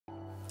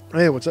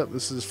Hey, what's up?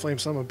 This is Flame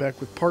Summon back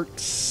with part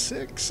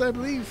 6, I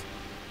believe.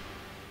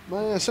 My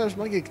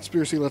Mindgate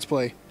Conspiracy Let's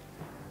Play.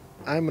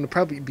 I'm going to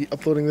probably be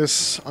uploading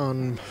this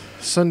on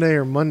Sunday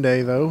or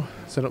Monday, though,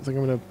 so I don't think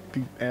I'm going to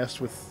be asked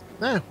with...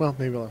 well,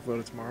 maybe I'll upload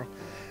it tomorrow.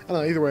 I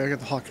don't know, either way, I got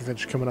the Hawk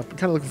Convention coming up. I'm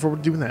kind of looking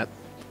forward to doing that.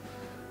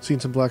 Seeing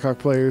some Blackhawk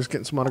players,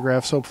 getting some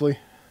autographs, hopefully.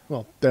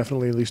 Well,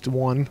 definitely at least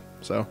one,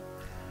 so...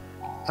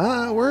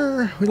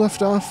 we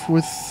left off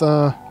with,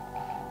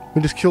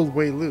 we just killed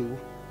Wei Lu.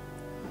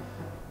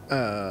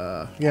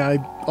 Yeah, I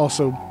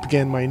also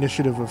began my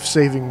initiative of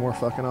saving more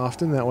fucking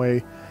often. That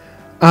way,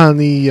 on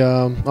the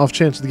off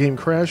chance the game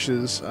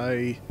crashes,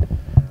 I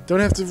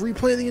don't have to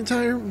replay the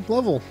entire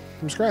level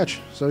from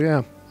scratch. So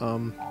yeah,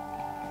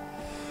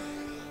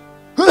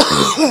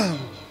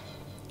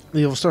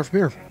 we'll start from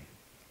here.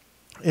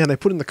 And I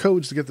put in the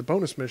codes to get the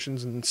bonus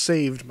missions and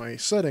saved my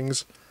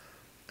settings,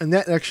 and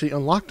that actually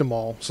unlocked them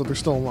all, so they're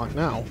still unlocked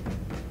now.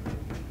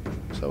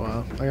 So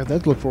I got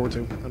that to look forward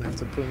to. I don't have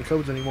to put in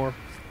codes anymore.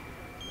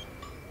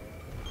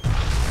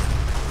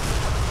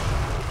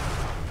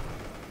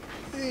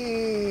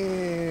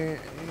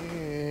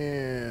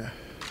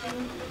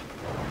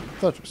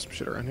 Thought there was some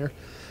shit around here.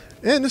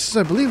 And this is,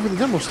 I believe, where the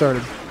demo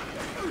started.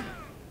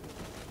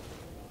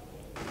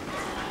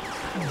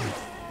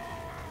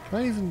 Can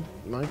I even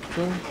mind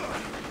control?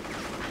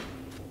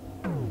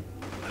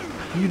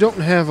 You don't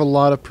have a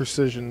lot of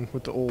precision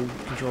with the old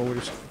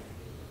controllers.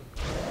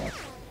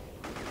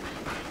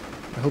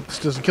 I hope this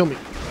doesn't kill me.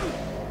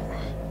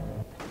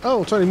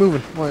 Oh, it's already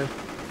moving. Why?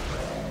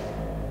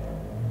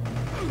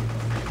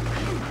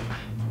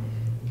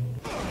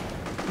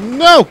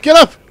 No! Get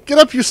up! Get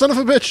up, you son of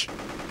a bitch!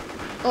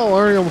 Oh, I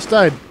already almost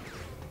died.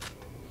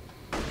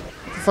 Get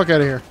the fuck out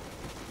of here.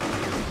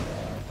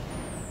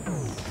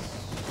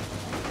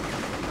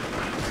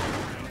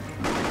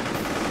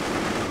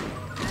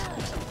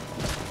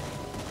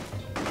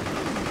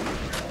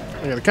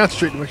 I gotta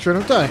concentrate to make sure I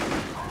don't die.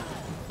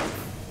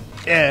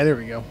 Yeah, there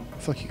we go.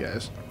 Fuck you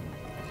guys.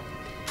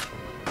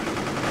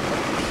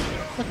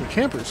 Fucking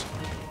campers.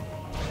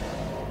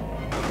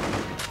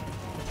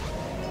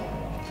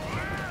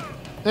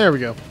 There we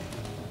go.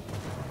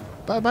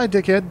 Bye-bye,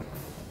 dickhead.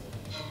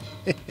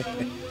 It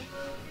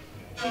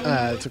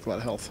took a lot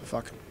of health.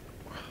 Fuck.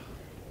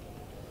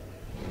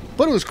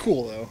 But it was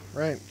cool, though,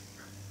 right?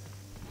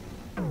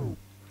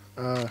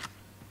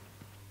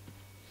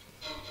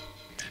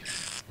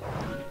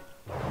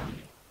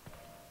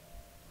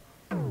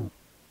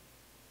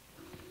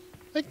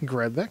 I can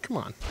grab that. Come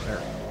on.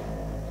 There.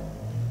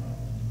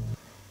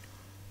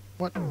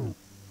 What? Come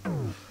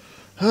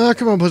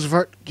on,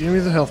 Blizzard. Give me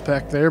the health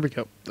pack. There we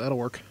go. That'll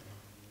work.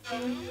 There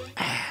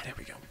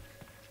we go.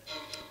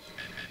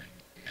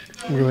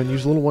 I'm going to go ahead and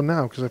use the little one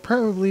now, because I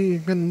probably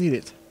am going to need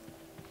it.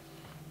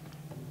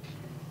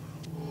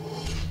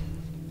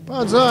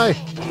 Bonsai!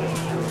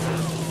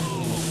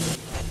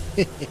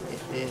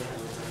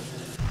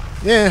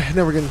 Yeah,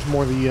 now we're getting into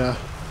more of the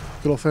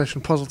good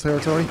old-fashioned puzzle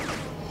territory.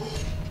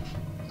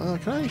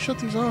 Can I shut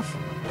these off?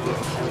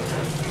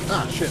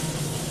 Ah, shit.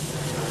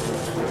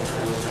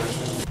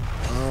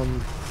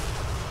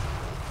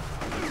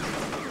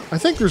 I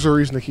think there's a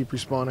reason to keep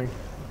respawning.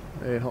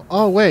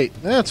 Oh, wait.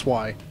 That's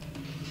why.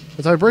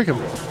 That's how I break them.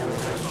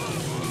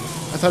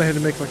 I thought I had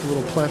to make like a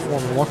little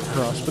platform and walk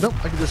across. But nope,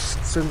 I can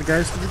just send the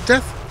guys to their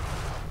death.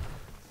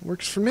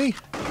 Works for me.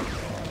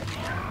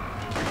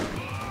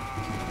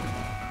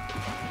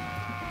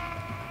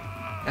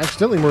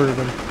 Accidentally murdered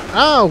them.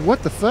 Ow,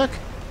 what the fuck?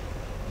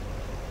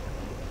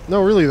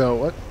 No, really though.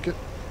 What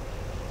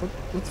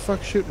the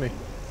fuck shoot me?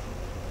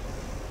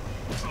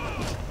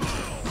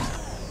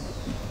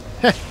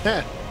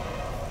 Heh.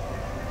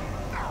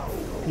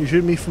 You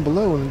shooted me from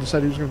below and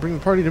decided he was going to bring the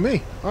party to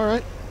me.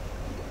 Alright.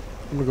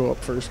 I'm going to go up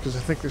first because I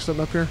think there's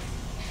something up here.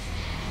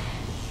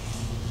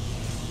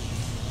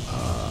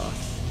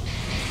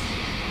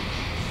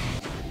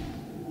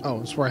 Oh,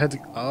 that's where I had to...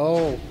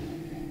 Oh.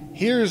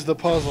 Here's the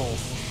puzzle.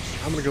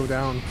 I'm going to go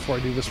down before I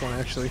do this one,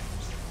 actually.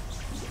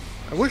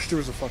 I wish there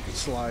was a fucking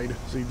slide,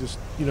 so you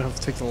don't have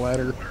to take the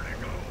ladder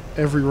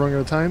every rung at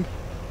a time.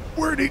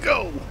 Where'd he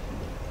go?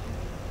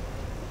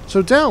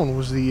 So down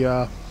was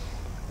the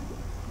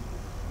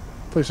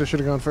place I should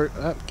have gone first.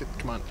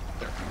 Come on.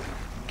 There.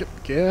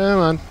 Come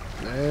on.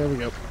 There we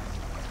go.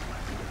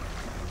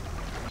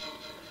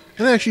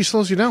 And it actually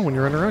slows you down when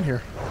you're running around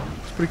here.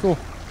 It's pretty cool.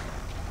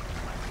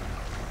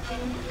 I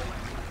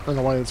don't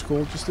know why it's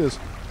cool, it just is.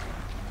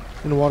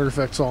 And the water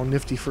effect's all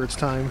nifty for its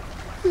time.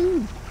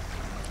 Woo!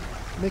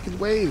 Making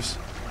waves.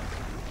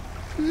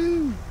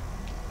 Woo!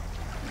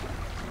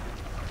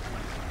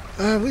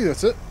 I believe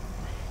that's it.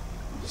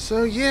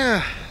 So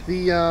yeah,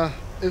 the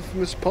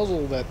infamous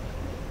puzzle that,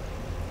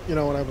 you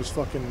know, when I was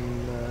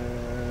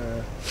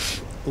fucking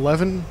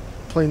 11,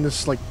 playing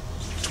this like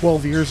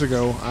 12 years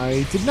ago,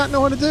 I did not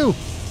know how to do.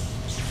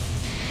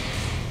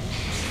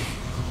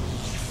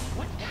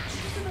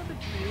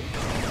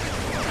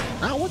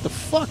 Ow, what the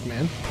fuck,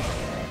 man?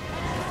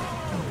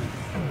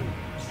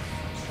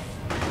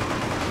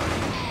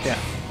 Yeah,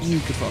 you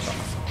could fuck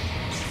off.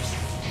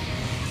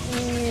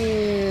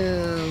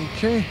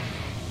 Okay.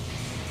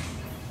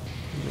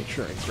 Make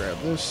sure I grab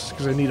this,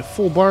 because I need a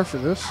full bar for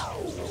this.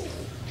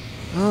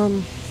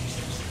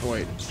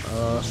 Wait.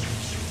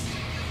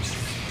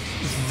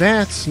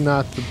 That's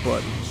not the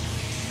button.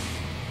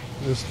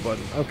 This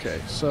button.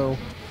 Okay, so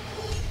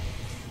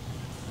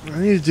I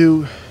need to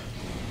do...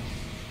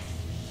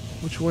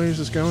 Which way is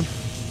this going?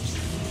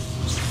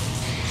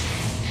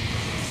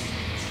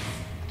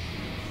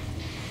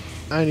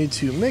 I need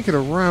to make it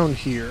around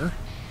here.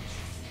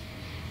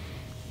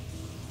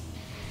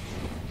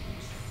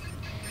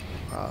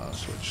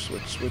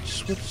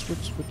 Switch.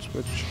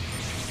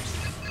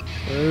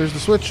 Where's the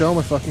switch? Oh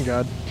my fucking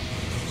god.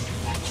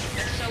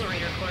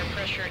 Accelerator core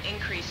pressure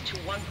increased to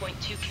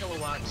 1.2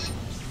 kilowatts.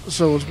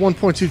 So it's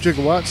 1.2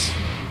 gigawatts.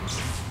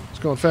 It's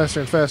going faster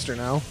and faster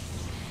now.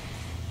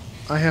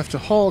 I have to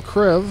haul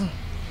Krev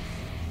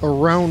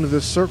around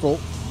this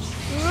circle.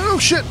 Oh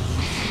shit!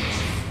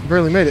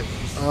 Barely made it.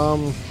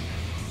 Accelerator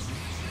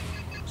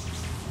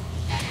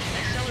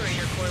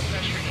core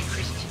pressure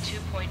increased to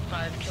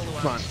 2.5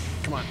 kilowatts.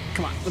 Come on.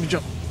 Let me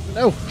jump.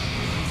 No!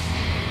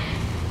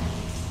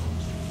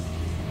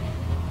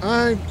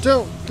 I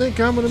don't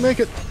think I'm gonna make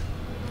it.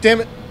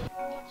 Damn it.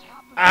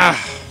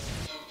 Ah!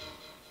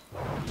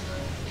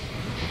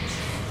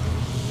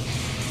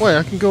 Wait,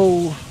 I can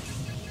go...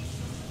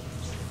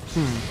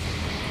 I'm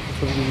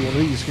gonna give you one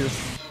of these here.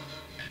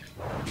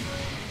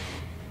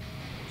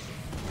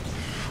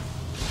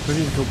 I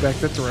need to go back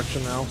that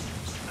direction now.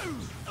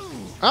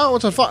 Oh,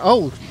 it's on fire.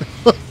 Oh!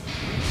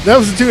 That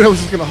was the dude I was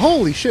just gonna...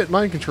 Holy shit,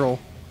 mind control.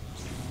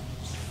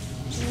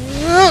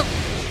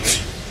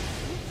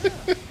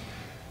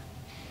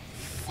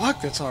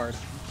 Fuck, that's hard.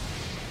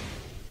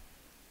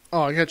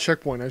 Oh, I got a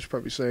checkpoint. I should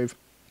probably save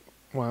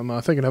while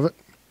I'm thinking of it.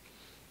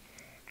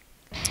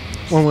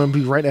 Well, I'm going to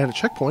be right at a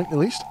checkpoint, at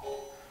least.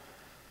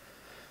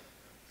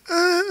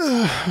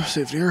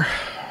 Saved here.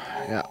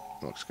 Yeah,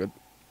 looks good.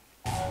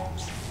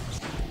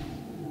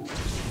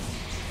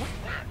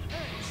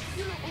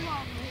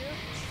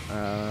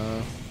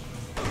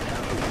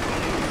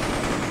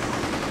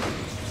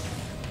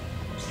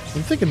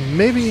 I'm thinking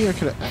maybe I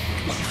could have...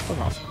 Come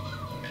on, fuck off.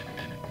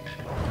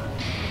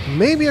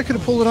 Maybe I could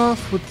have pulled it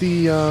off with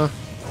the,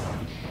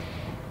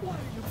 What are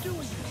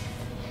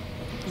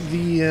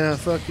you doing?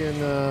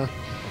 fucking, I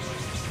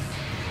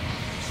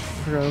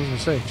forgot what I was gonna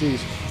say, jeez.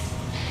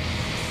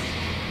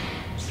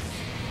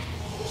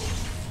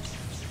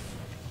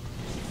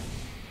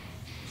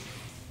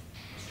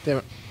 Damn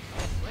it.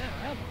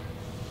 Where am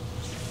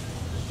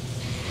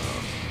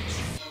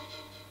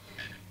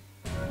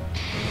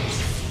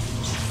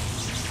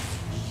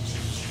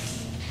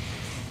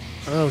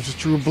Oh, just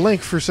drew a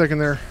blank for a second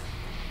there.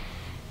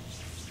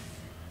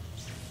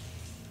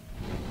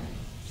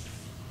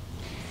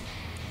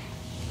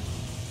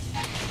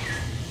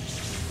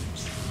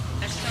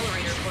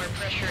 Accelerator core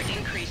pressure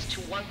increased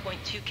to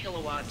 1.2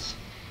 kilowatts.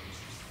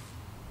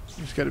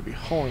 Just gotta be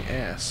hauling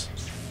ass.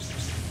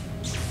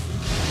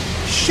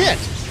 Shit!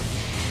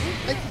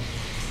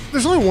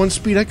 There's only one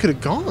speed I could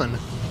have gone.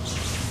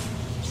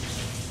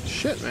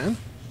 Shit, man.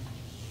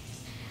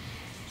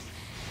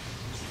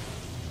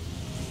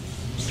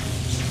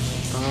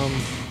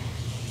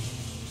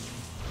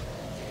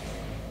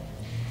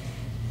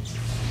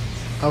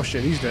 Oh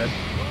shit, he's dead.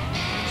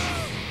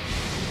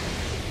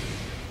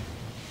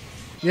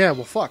 Yeah,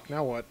 well fuck,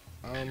 now what?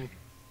 I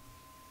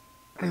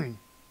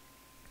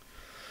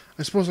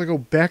suppose I go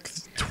back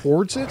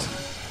towards it?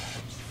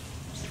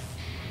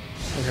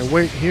 Okay,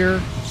 wait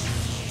here.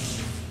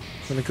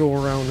 I'm gonna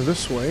go around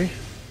this way.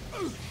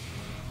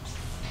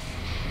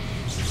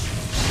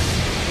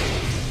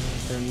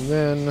 And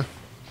then...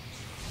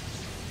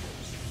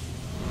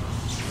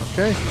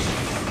 Okay.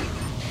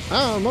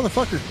 Ah,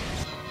 motherfucker.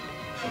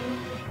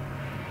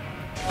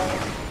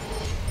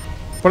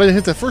 But I didn't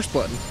hit that first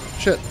button.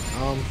 Shit.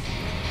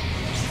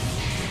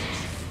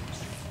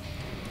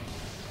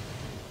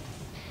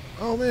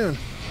 Oh, man.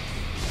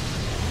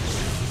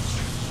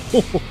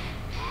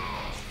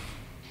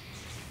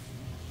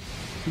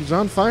 He's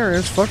on fire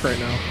as fuck right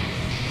now.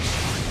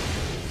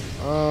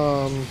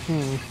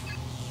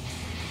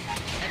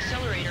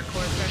 Accelerator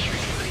core pressure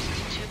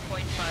increased to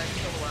 2.5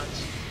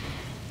 kilowatts.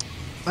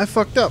 I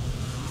fucked up.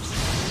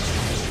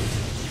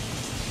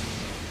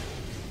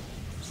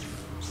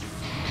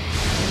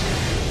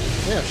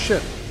 Yeah,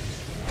 shit.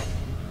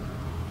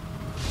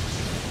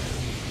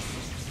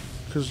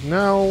 Because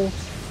now...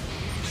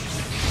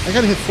 I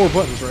gotta hit 4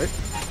 buttons, right?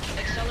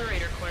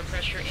 Accelerator core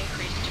pressure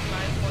increased to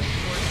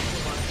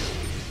 5.4 kilowatts.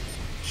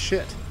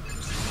 Shit.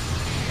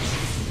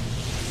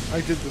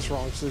 I did this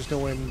wrong, so there's no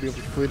way I'm gonna be able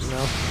to complete it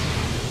now.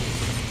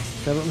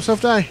 Gotta let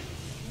myself die.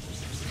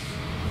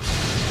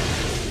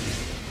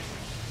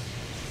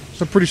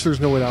 So I'm pretty sure there's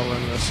no way to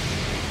outrun this.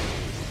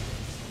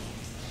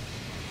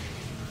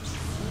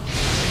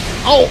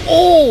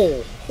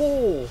 Oh!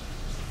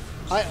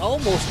 I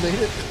almost made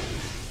it.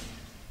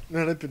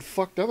 And I'd been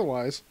fucked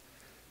otherwise.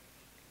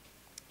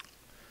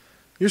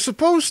 You're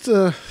supposed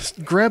to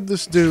grab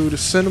this dude,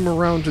 send him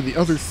around to the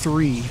other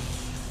 3.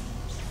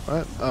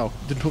 What? Oh,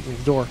 didn't put me in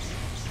the door.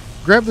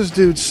 Grab this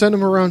dude, send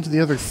him around to the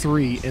other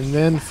 3, and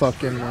then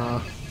fucking,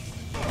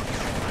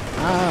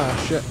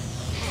 shit.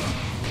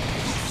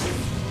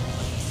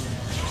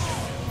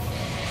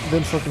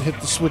 Then fucking hit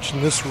the switch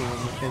in this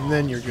room, and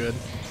then you're good.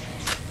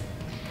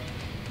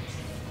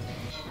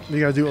 You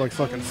gotta do it like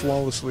fucking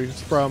flawlessly,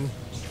 it's the problem.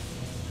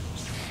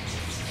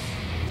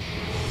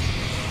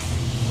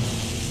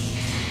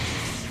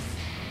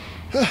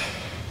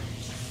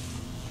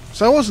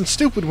 So I wasn't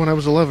stupid when I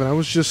was 11, I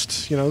was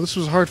just, you know, this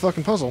was a hard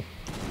fucking puzzle.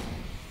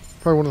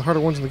 Probably one of the harder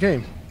ones in the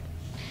game.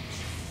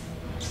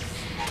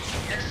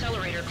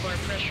 Accelerator core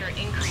pressure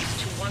increased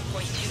to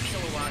 1.2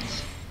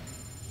 kilowatts.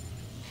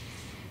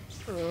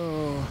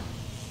 Oh.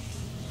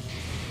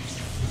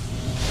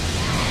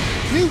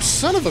 You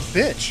son of a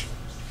bitch!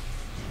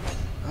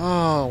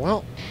 Oh,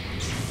 well.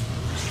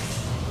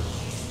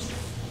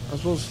 I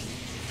suppose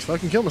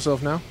fucking kill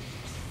myself now.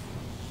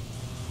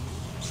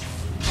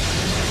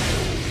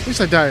 At least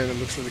I died and it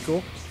looks really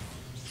cool.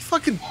 He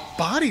fucking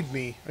bodied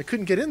me. I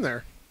couldn't get in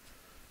there.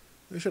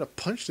 They should have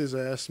punched his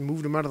ass and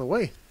moved him out of the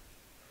way.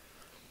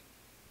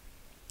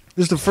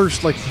 This is the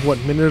first, like, what,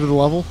 minute of the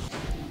level?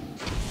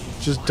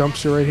 Just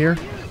dumps you right here?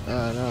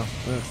 No.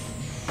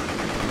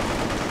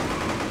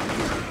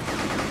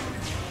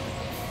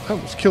 I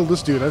almost killed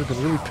this dude. I'd have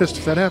been really pissed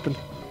if that happened.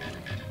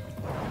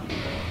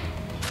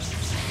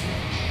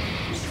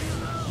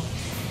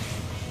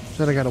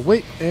 Then I gotta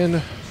wait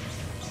and...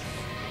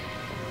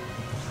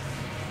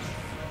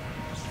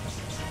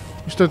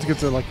 You start to get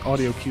the, like,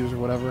 audio cues or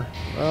whatever.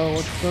 Oh,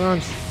 what's going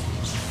on?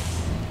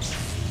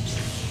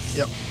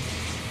 Yep.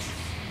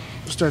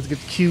 Start to get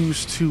the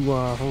cues to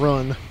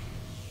run. So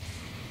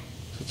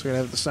it's gonna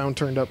have the sound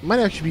turned up. Might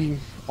actually be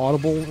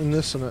audible in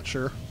this, I'm not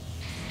sure.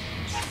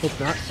 Hope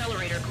not.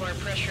 Accelerator core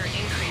pressure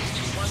increased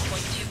to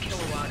 1.2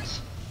 kilowatts.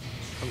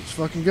 I'm just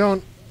fucking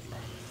going.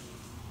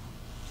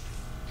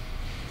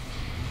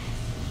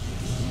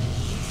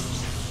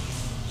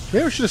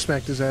 Maybe I should have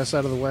smacked his ass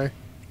out of the way.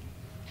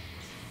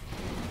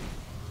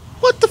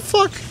 What the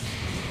fuck?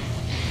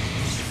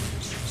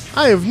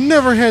 I have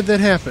never had that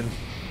happen.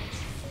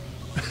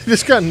 I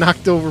just got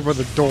knocked over by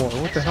the door.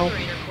 What the hell?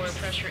 Accelerator core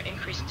pressure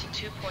increased to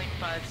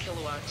 2.5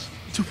 kilowatts.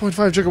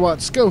 2.5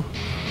 gigawatts. Go.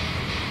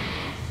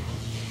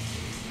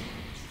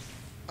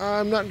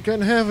 I'm not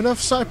gonna have enough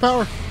psi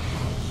power.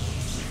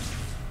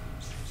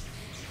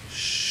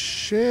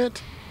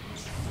 Shit.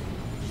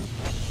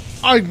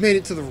 I made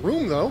it to the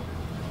room though.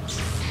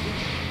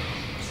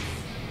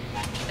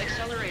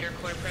 Accelerator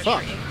core pressure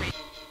Fuck. increased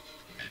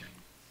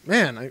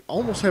Man, I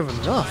almost have to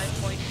enough.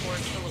 5.4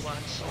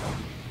 kilowatts.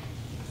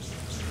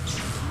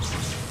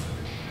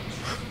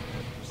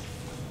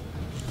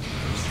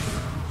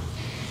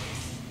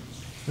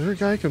 Is there a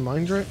guy I can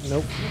mind right?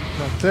 Nope,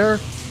 not there.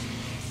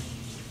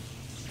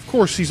 Of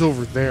course he's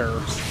over there.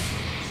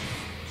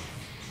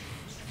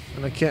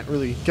 And I can't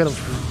really get him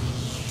from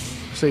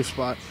a safe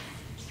spot.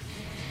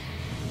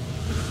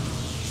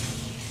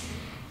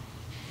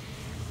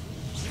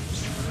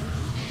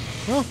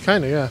 Well,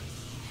 kinda, yeah.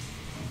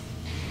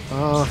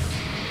 What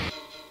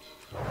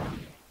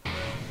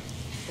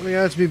are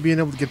the odds of me being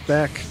able to get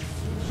back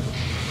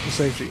to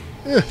safety?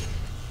 Eh.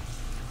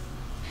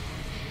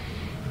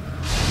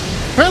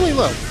 Apparently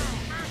low.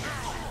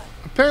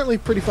 Apparently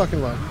pretty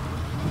fucking low.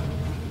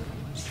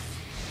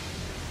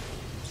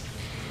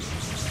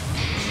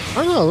 I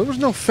don't know, there was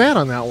no fat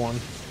on that one.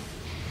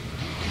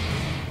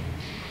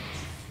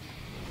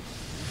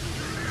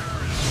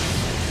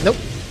 Nope.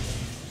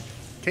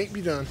 Can't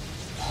be done.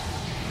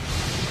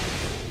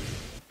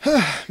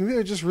 Maybe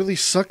I just really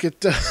suck at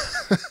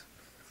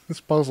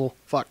this puzzle.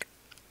 Fuck.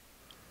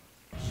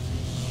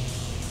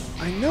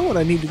 I know what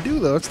I need to do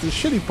though, it's the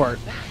shitty part.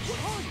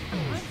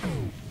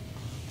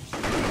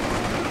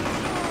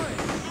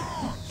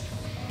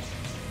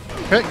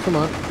 Okay, come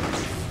on.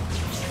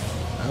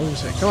 I was gonna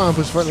say, come on,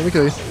 Pussyfoot, let me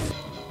kill you.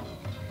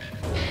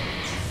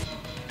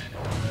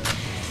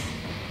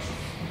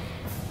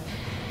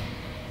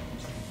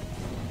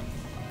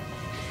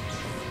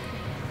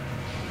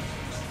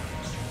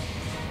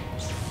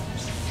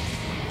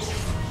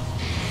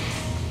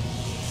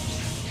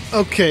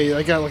 Okay,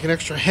 I got like an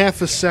extra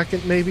half a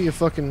second maybe of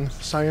fucking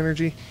psi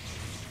energy.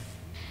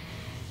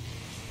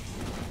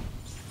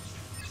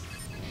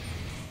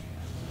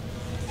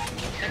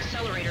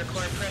 Accelerator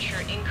core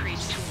pressure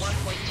increased to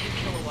 1.2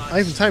 kilowatts.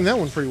 I even timed that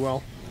one pretty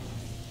well.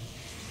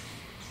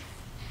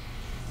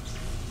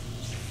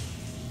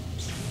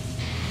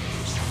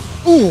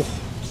 Ooh!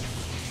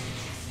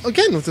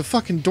 Again with the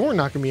fucking door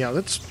knocking me out.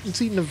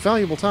 It's eating a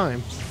valuable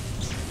time.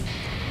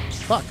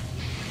 Fuck.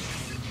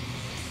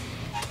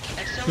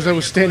 Because I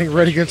was standing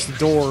right against the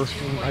door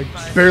and I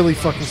barely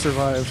fucking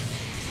survived.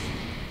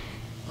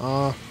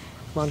 Come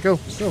on, go,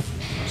 go.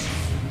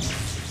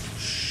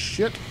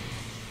 Shit.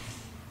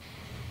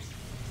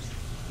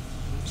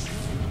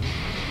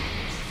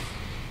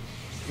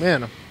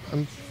 Man,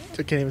 I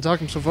can't even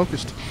talk, I'm so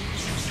focused.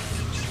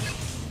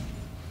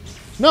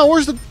 No,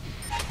 where's the...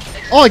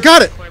 Oh, I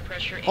got it!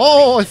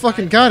 Oh, I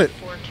fucking got it!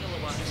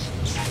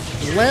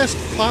 Last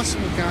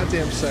possible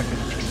goddamn second.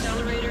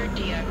 Accelerator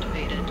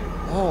deactivated.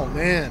 Oh,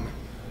 man.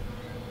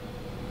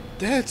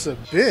 That's a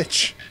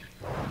bitch.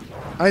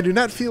 I do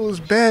not feel as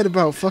bad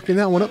about fucking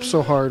that one up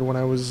so hard when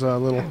I was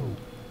little.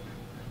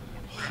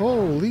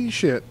 Holy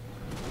shit.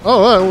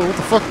 Oh, what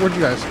the fuck? Where'd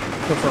you guys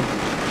come from?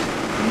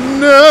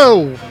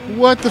 No!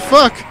 What the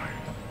fuck?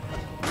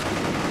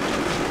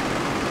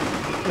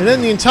 And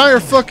then the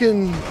entire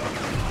fucking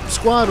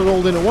squad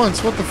rolled in at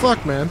once. What the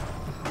fuck, man?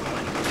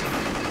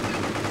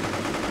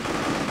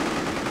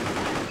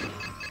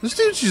 This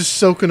dude's just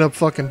soaking up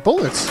fucking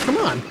bullets. Come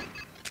on.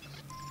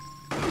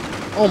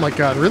 Oh my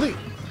god, really?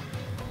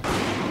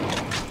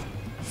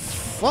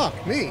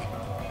 Fuck me.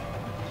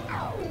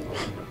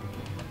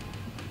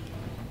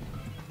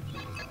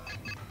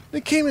 They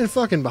came in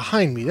fucking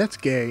behind me. That's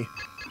gay.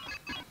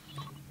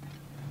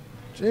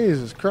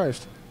 Jesus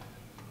Christ.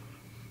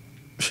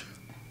 At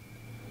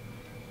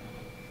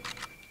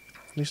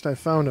least I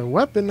found a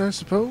weapon, I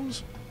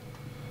suppose.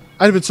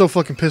 I'd have been so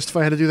fucking pissed if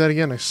I had to do that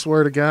again. I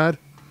swear to God.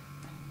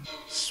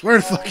 Swear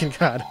to fucking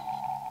God.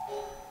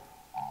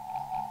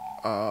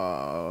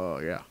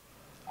 Yeah.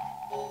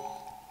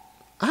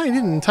 I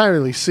didn't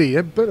entirely see.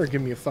 It better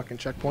give me a fucking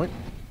checkpoint.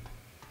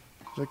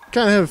 I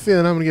kind of have a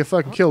feeling I'm gonna get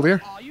fucking killed here.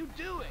 What are you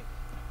doing?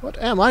 What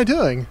am I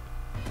doing?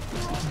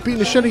 Beating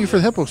the shit out of you for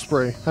the hippo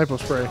spray. Hypo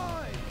spray.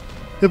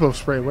 Hippo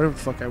spray, whatever the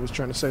fuck I was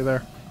trying to say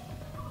there.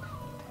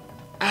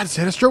 I just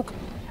had a stroke.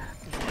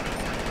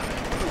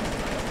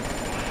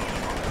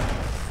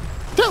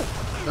 No!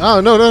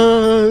 Oh,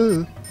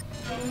 no.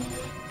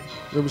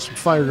 There was some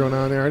fire going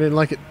on there. I didn't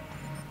like it.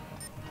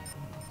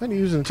 I had to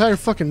use an entire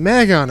fucking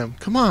mag on him.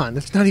 Come on,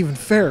 that's not even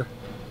fair.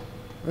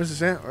 Where's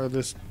this at? Or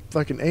this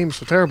fucking aim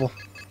so terrible.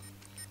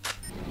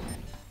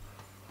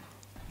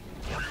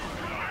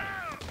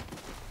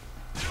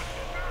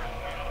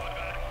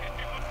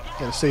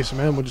 Gotta save some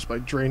ammo just by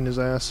draining his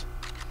ass.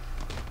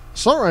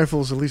 Assault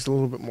rifle is at least a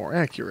little bit more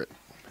accurate.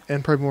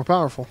 And probably more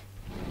powerful.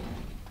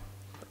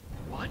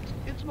 What?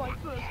 It's my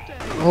first day.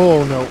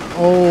 Oh no.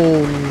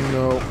 Oh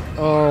no.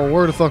 Oh,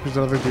 where the fuck was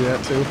the other dude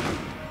at too?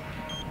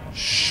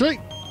 Shit!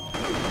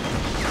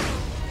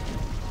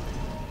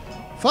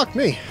 Fuck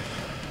me.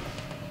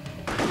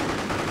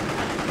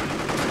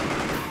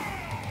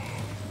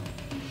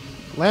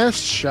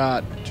 Last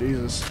shot.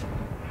 Jesus.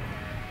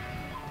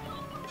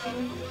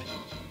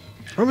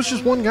 That was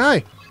just one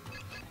guy.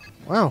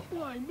 Wow.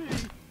 Why me?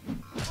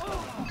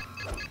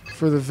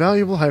 For the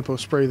valuable hypo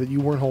spray that you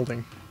weren't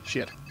holding.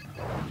 Shit.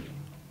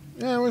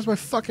 Yeah, where's my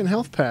fucking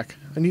health pack?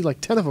 I need like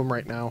 10 of them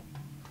right now.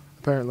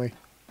 Apparently.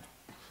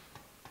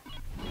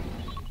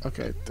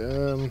 Okay,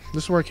 this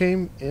is where I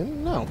came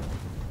in? No.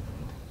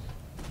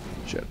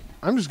 Shit.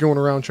 I'm just going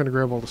around trying to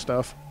grab all the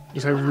stuff.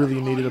 Because I really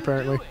need it,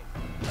 apparently.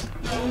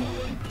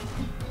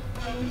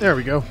 There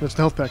we go. That's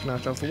the health pack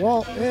knocked off the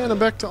wall. And I'm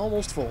back to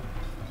almost full.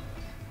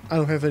 I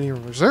don't have any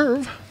in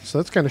reserve, so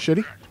that's kind of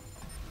shitty.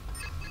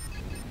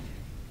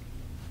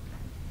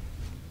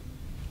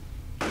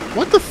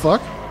 What the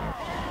fuck?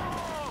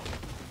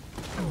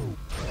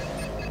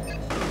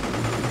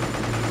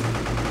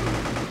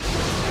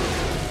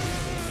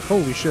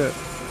 Holy shit.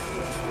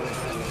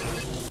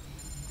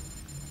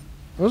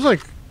 That was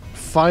like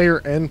fire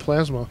and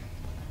plasma.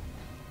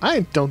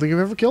 I don't think I've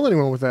ever killed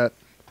anyone with that.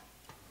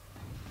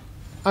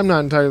 I'm not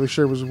entirely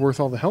sure it was worth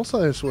all the health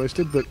I just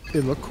wasted, but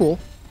it looked cool.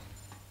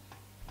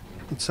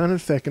 It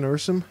sounded fucking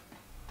awesome.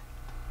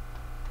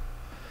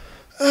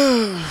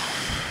 Oh,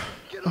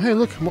 hey,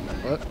 look.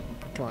 What?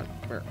 Come on.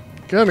 Come here.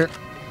 Come here.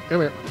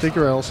 Come here. Take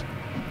your L's.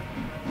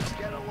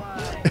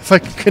 If I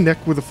could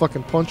connect with a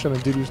fucking punch on a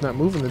dude who's not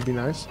moving, that'd be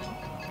nice.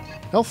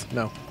 Health?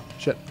 No.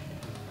 Shit.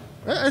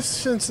 I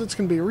sense that's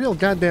going to be a real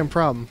goddamn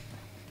problem.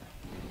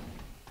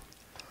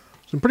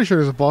 So I'm pretty sure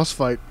there's a boss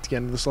fight at the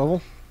end of this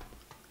level.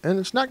 And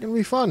it's not going to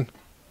be fun.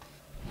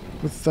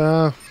 With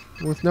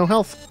no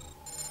health.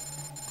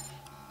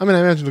 I mean,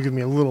 I imagine it'll give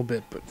me a little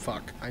bit, but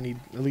fuck. I need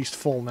at least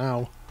full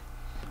now.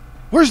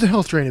 Where's the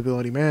health drain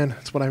ability, man?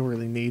 That's what I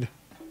really need.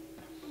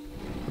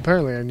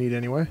 Apparently I need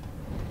anyway.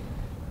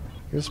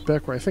 This is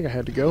back where I think I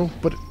had to go,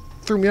 but it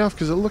threw me off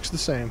because it looks the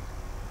same.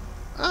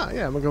 Ah,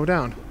 yeah, I'm gonna go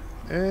down.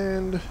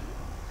 And...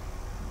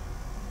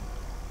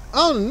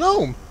 oh,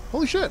 gnome!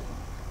 Holy shit!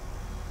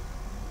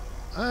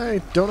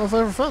 I don't know if I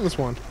ever found this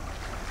one.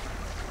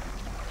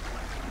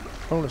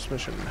 Bonus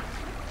mission.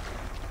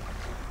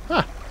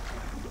 Huh.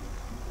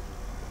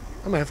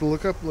 I might have to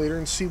look up later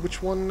and see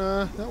which one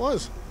that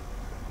was.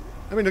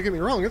 I mean, don't get me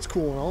wrong, it's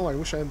cool and all. I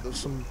wish I had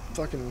some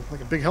fucking, like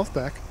a big health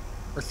pack.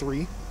 Or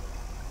 3.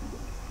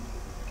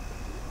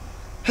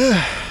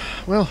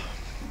 Well,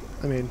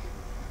 I mean,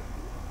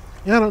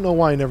 yeah, I don't know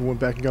why I never went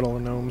back and got all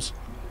the gnomes.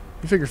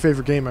 You figure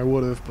favorite game I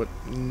would have, but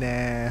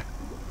nah.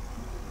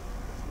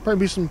 Probably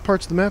be some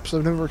parts of the maps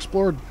I've never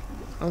explored.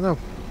 I don't know.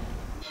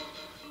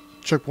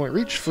 Checkpoint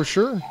reach for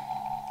sure.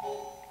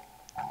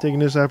 Taking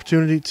this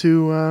opportunity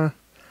to,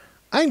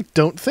 I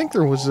don't think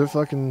there was a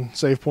fucking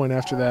save point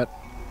after that.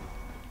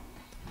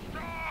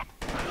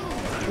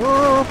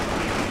 Whoa!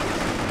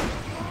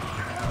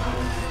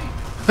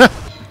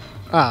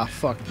 Ah,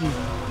 fuck.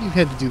 You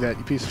had to do that,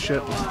 you piece of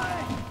shit.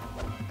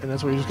 And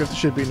that's why you just got the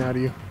shit beaten out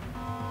of you.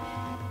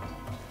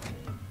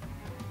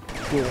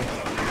 Cool.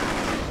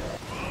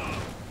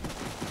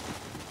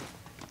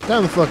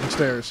 Down the fucking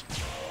stairs.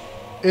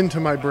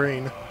 Into my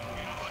brain.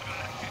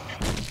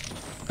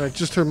 I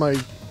just heard my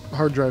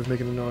hard drive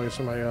making a noise,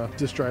 or my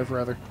disk drive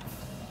rather.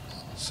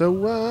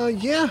 So,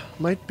 yeah,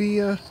 might be,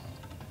 is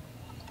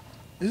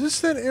this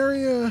that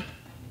area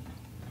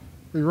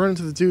where you run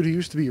into the dude who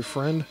used to be your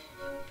friend?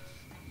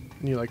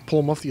 And you, like, pull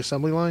him off the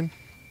assembly line?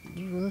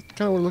 That's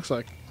kind of what it looks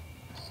like.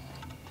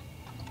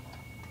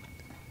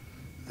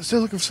 Still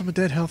looking for some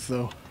dead health,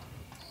 though.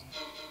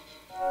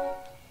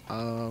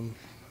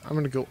 I'm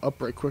gonna go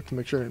up right quick to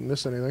make sure I didn't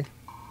miss anything.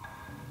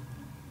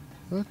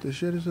 What the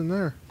shit is in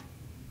there?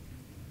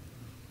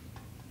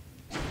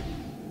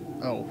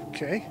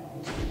 Okay.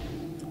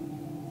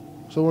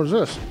 So what is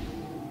this?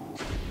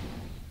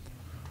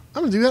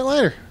 I'm gonna do that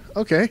later.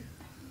 Okay.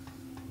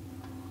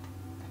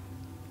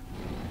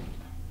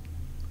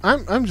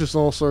 I'm just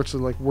all sorts of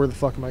like, where the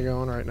fuck am I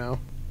going right now?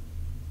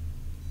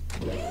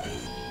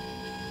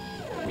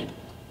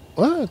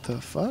 What the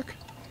fuck?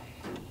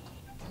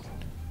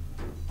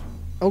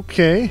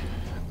 Okay.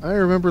 I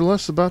remember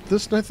less about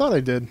this than I thought I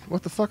did.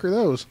 What the fuck are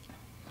those?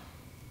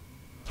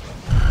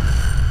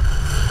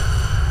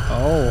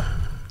 Oh.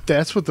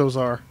 That's what those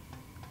are.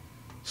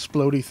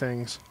 Splody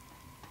things.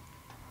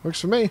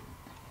 Works for me.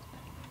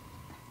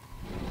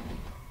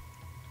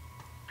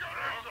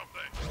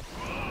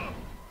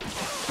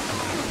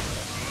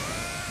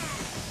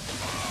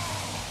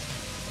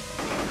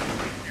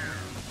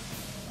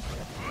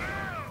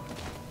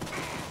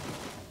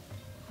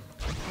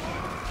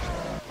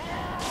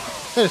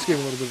 I just gave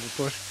him a little bit of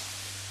a push.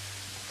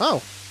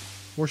 Oh.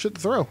 More shit to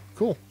throw.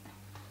 Cool.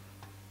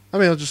 I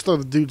mean, I'll just throw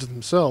the dudes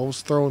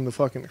themselves. Throwing the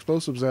fucking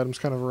explosives at him's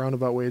kind of a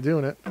roundabout way of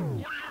doing it.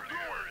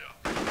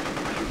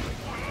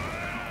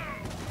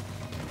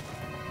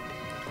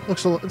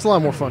 It's a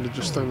lot more fun to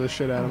just throw this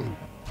shit at him.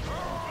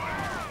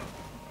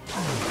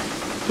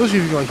 Especially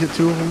if you can like hit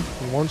two of them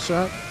in one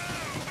shot.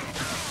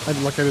 I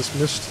just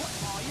missed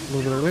a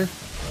little bit earlier.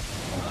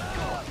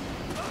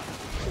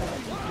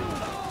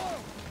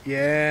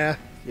 Yeah.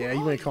 Yeah,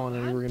 you ain't calling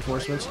any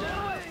reinforcements.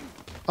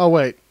 Oh,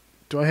 wait.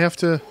 Do I have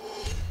to...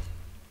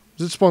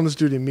 Does it spawn this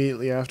dude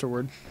immediately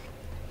afterward?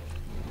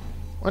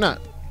 Why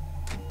not?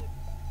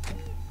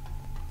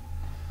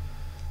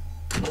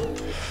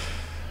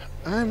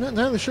 I'm not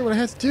entirely sure what I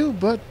have to do,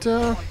 but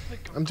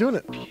I'm doing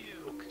it.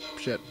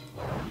 Shit.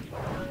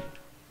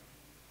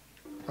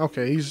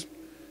 Okay, he's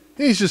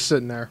just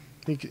sitting there.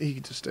 He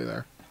could just stay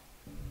there.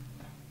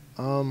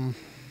 I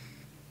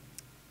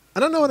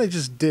don't know what I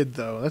just did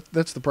though.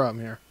 That's the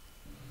problem here.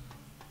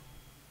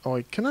 Oh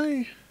wait, can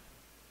I?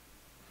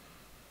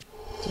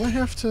 Do I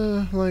have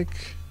to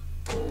like?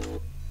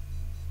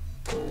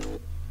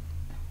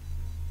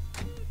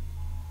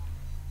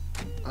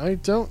 I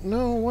don't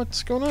know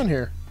what's going on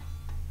here.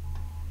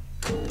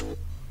 I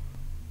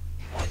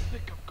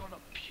think I'm gonna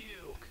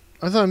puke.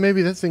 I thought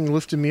maybe that thing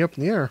lifted me up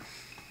in the air.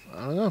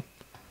 I don't know.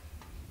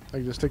 I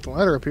can just take the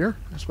ladder up here,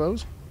 I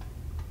suppose.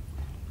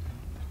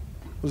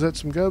 Was that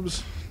some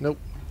gubs? Nope.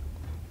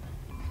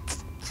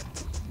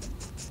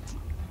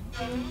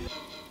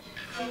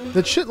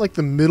 That shit, like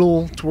the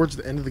middle towards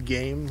the end of the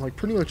game, like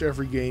pretty much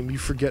every game, you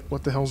forget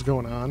what the hell's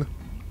going on.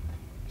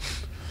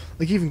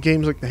 Like even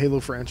games like the Halo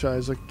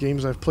franchise, like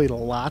games I've played a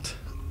lot,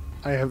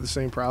 I have the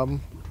same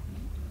problem.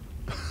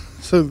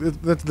 So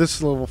that's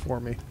this level for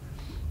me.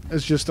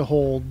 It's just a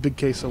whole big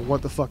case of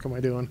what the fuck am I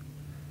doing?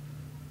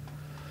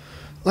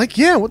 Like,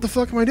 yeah, what the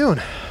fuck am I doing?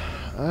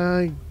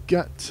 I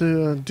got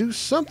to do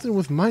something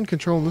with mind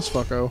control in this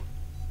fucko.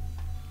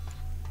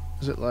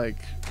 Is it like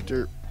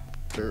derp,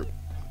 derp,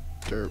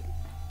 derp,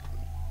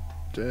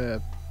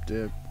 dip,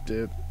 dip,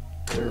 dip,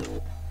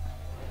 derp?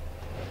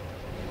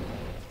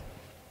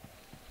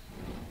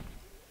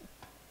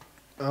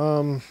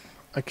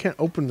 I can't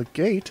open the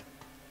gate.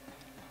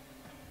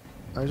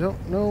 I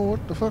don't know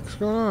what the fuck's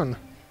going on.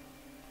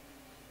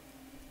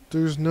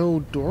 There's no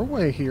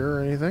doorway here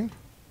or anything.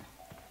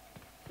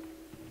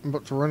 I'm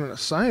about to run out of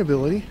Psi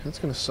ability. That's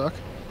gonna suck.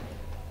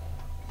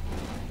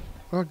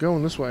 I'm not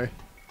going this way.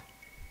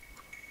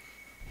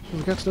 So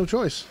we've got no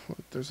choice.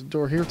 There's a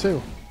door here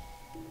too.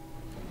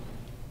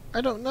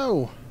 I don't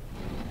know.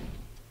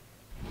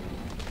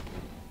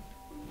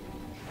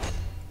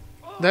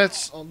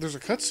 There's a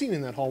cutscene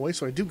in that hallway,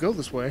 so I do go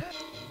this way.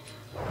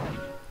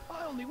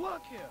 I only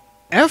work here.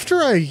 After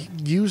I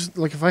use,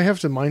 like, if I have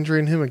to mind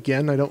drain him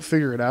again, I don't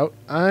figure it out.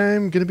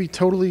 I'm gonna be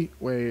totally.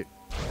 Wait,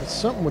 it's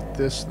something with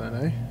this then,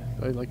 eh?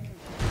 I like.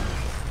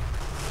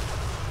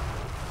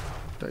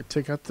 Did I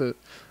take out the?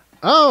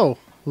 Oh,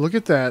 look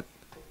at that.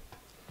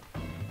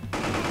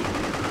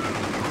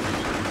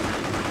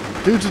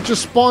 Dudes have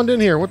just spawned in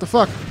here. What the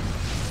fuck?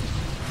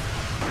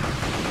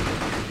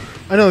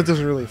 I know it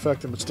doesn't really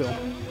affect him, but still.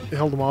 It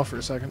held him off for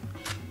a second.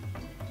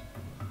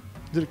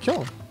 Did it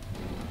kill him?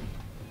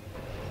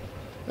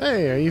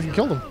 Hey, I even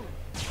killed him.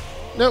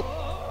 Nope.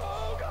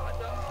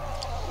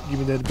 Give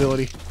me that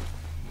ability.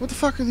 What the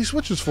fuck are these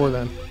switches for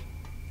then?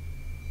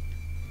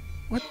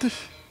 What the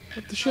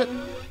shit?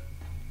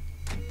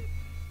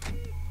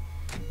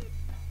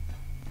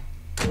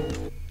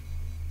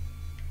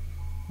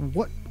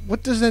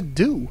 What does that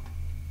do?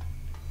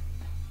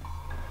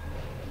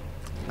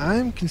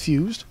 I'm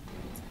confused.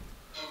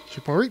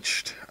 Checkpoint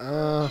reached.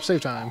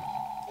 Save time.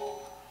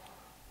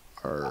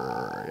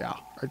 Yeah,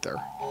 right there.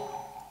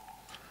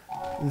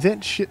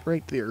 That shit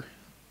right there.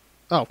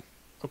 Oh,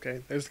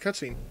 okay. There's the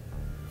cutscene.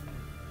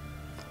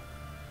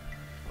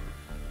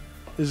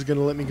 Is it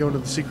gonna let me go into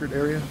the secret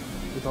area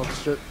with all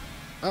this shit?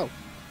 Oh.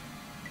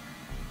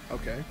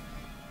 Okay.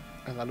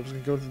 I thought it was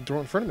gonna go to the door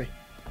in front of me.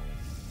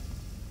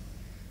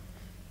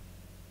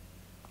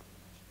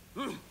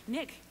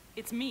 Nick,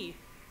 it's me.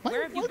 Why-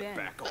 Where have you what- been?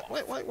 Back off.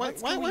 Why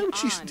What's would going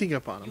she on? sneak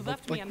up on him? You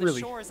left Like, me on the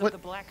really? shores What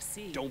of the Black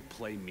Sea. Don't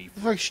play me.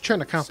 the fuck is she trying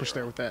to accomplish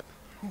there with that?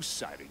 Whose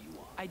side are you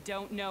on? I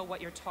don't know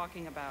what you're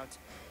talking about.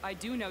 I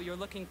do know you're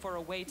looking for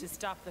a way to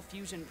stop the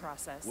fusion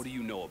process. What do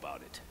you know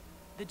about it?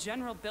 The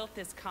General built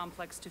this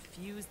complex to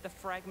fuse the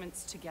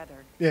fragments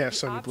together. Yeah, The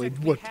Sonny object Blade,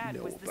 we what do you had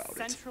know was about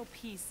the it? central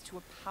piece to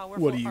a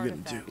powerful What are you gonna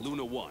artifact. do?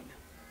 Luna 1.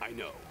 I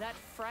know. That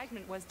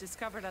fragment was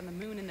discovered on the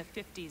moon in the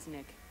 50s,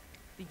 Nick.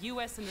 The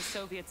US and the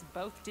Soviets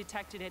both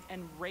detected it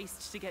and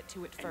raced to get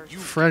to it first. You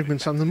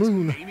Fragments on the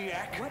moon.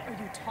 maniac. What are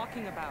you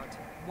talking about?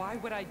 Why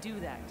would I do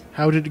that?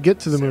 How did it get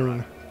to the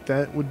moon?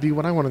 That would be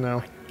what I want to know.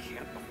 I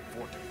can't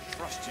afford to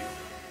trust you.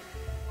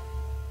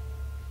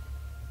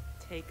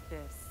 Take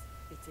this.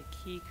 It's a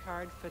key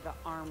card for the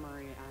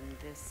armory on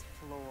this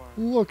floor.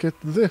 Look at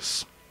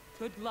this.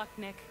 Good luck,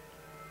 Nick.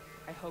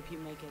 I hope you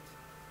make it.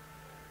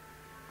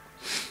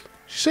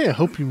 She say, I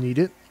hope you need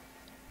it.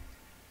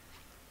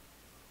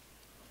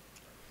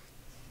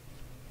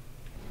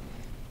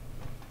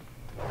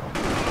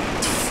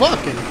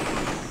 Fucking.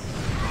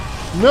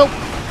 Nope.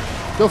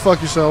 Go fuck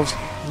yourselves.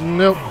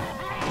 Nope.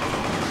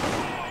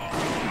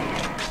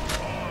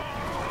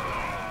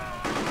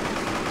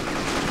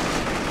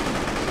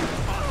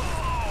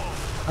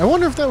 I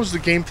wonder if that was the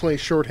gameplay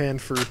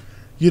shorthand for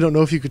you don't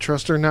know if you could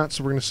trust her or not,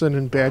 so we're going to send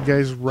in bad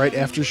guys right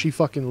after she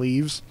fucking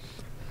leaves.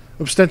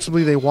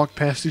 Ostensibly, they walk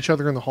past each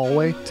other in the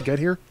hallway to get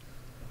here.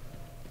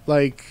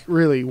 Like,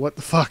 really, what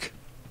the fuck?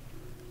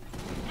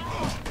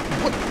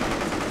 What?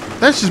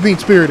 That's just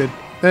mean-spirited.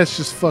 That's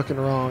just fucking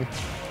wrong.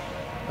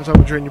 That's why I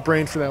would drain your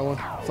brain for that one.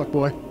 Fuck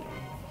boy.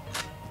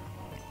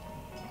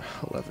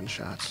 11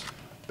 shots.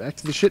 Back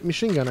to the shit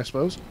machine gun, I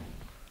suppose.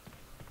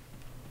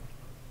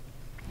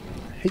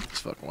 I hate these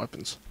fucking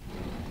weapons.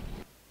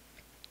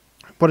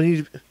 But I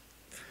need to...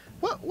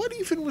 What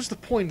even was the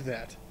point of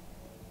that?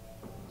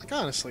 Like,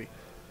 honestly.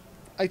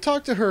 I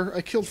talked to her,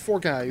 I killed 4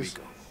 guys,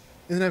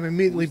 and then I'm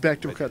immediately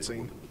back to a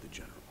cutscene.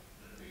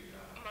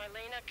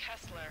 Marlena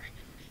Kessler.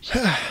 She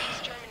got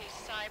East Germany's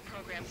Psi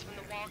programs when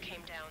the wall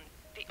came down.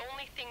 The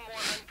only thing more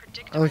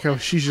unpredictable I like how than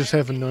she's just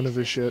having none of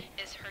this shit.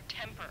 is her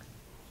temper.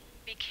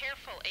 Be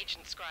careful,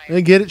 Agent Scribe.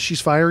 I get it,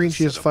 she's fiery and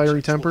she has a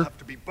fiery temper. Have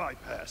to be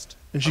bypassed.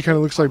 And she kind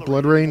of looks like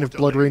Blood Rain if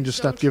Blood Rain just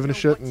stopped giving a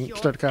shit and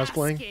started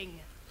cosplaying.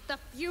 The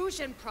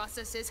fusion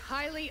process is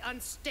highly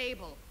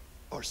unstable.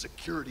 Our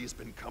security has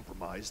been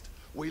compromised.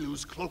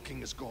 Weilu's cloaking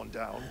has gone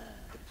down.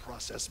 The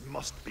process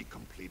must be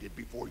completed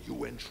before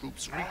UN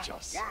troops reach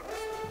us.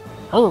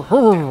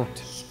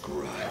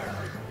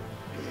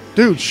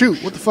 Dude,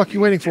 shoot! What the fuck are you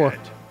waiting for?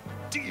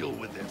 Deal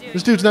with it.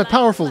 This dude's not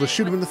powerful to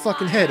shoot him in the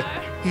fucking head.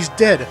 He's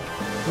dead.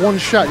 One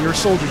shot, you're a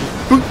soldier,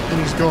 just boop, and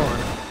he's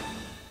gone.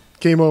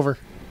 Game over.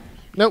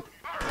 Nope.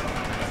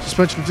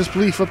 Suspension of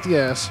disbelief up the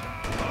ass.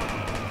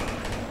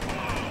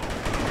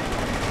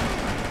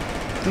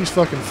 These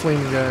fucking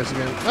flaming guys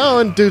again. Oh,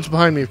 and dude's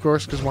behind me, of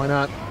course, because why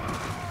not?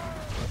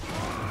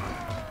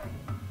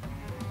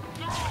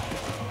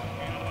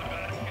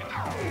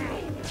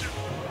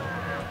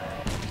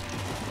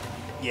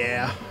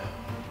 Yeah.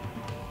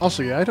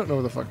 Also, yeah, I don't know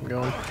where the fuck I'm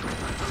going.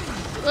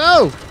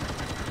 Oh!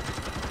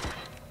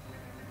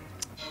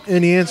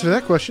 And the answer to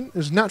that question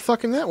is not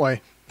fucking that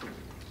way.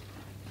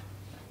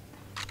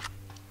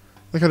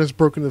 Look how that's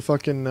broken the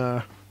fucking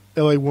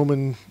LA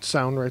woman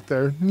sound right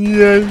there.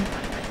 Yeah.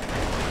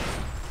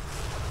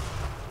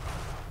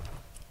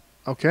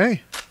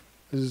 Okay.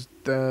 Is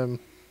am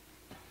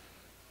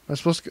I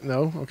supposed to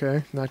no,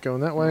 okay, not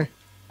going that way.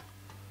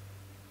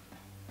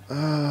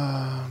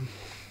 Am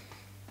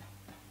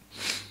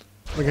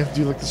I gonna have to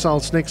do like the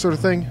Solid Snake sort of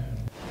thing?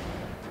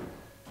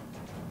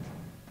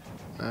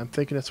 I'm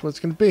thinking that's what it's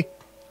gonna be.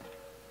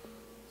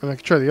 I mean, I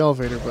could try the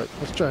elevator, but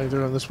let's try to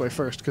do it this way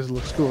first because it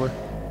looks cooler.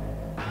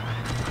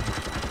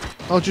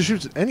 Oh, it just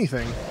shoots at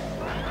anything.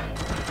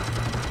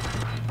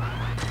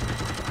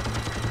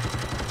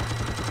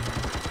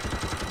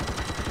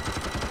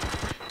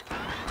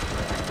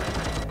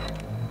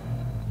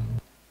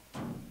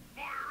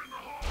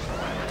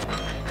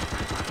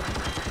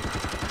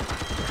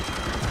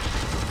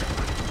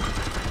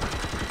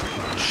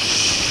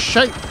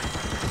 Shite!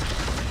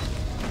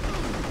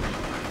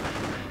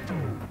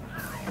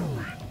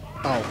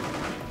 Oh.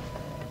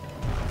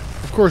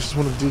 Of course it's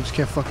one of the dudes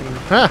can't fucking...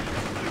 Ha!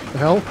 The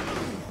hell?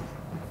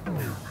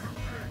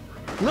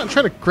 I'm not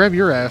trying to grab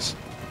your ass.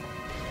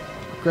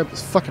 Grab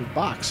this fucking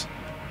box.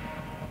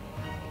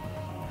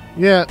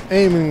 Yeah,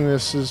 aiming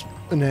this is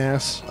an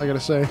ass, I gotta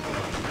say.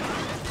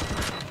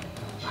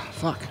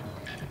 Fuck.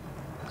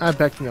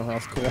 Back to no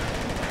health. Cool.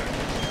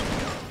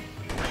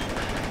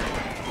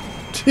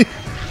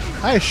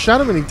 I shot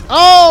him and he...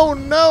 Oh,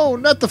 no!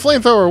 Not the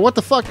flamethrower! What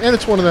the fuck? And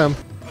it's one of them.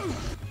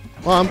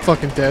 Well, I'm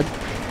fucking dead.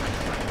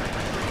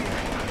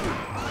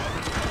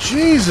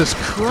 Jesus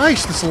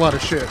Christ, that's a lot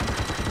of shit.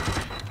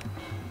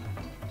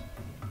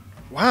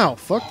 Wow,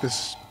 fuck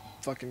this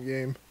fucking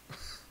game.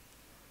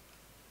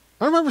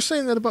 I remember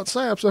saying that about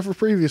Psi-Ops ever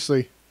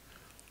previously.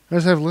 I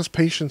just have less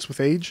patience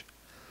with age.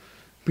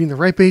 Being the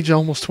ripe age of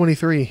almost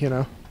 23, you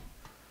know.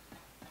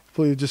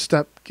 Please just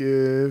stop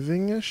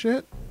giving a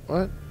shit.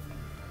 What?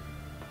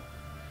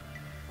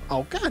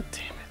 Oh, god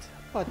damn it.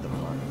 What the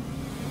fuck?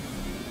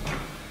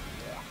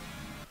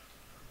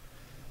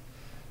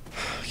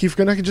 Keep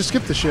forgetting I can just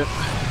skip the shit.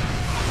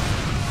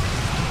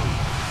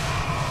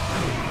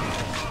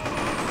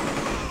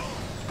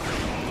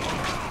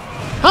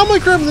 How am I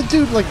grabbing the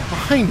dude, like,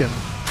 behind him?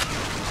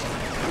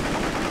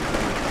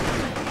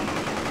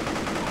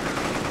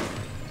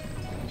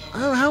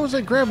 How was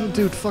I grabbing the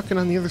dude fucking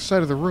on the other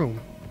side of the room?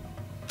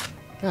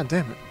 God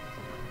damn it.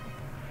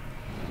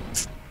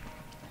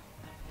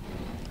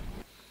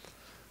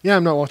 Yeah,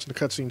 I'm not watching the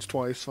cutscenes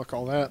twice. Fuck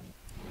all that.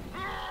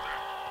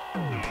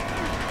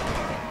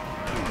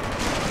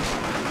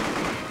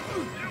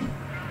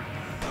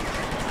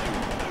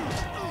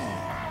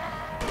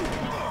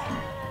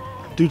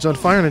 Dude's on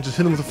fire and I just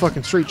hit him with a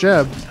fucking straight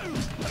jab.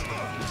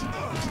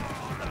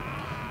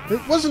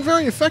 It wasn't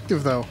very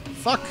effective though.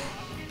 Fuck.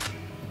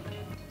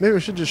 Maybe I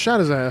should just shot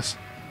his ass.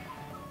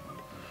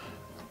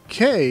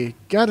 Okay,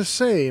 gotta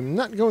say, I'm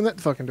not going that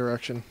fucking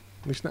direction.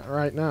 At least not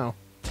right now.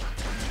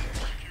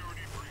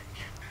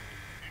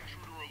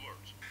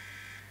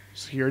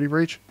 Security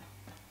breach?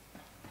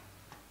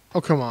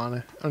 Oh, come on.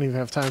 I don't even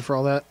have time for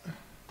all that.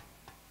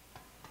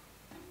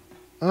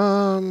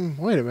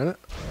 Wait a minute.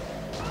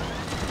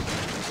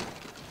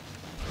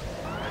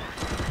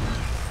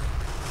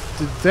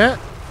 Did that...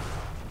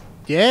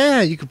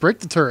 Yeah, you could break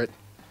the turret.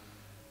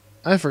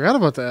 I forgot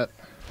about that.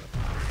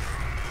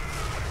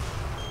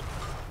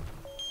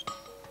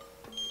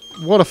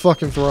 What a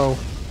fucking throw.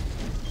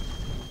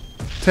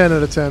 10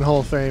 out of 10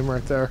 Hall of Fame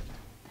right there.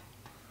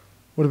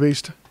 What a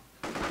beast.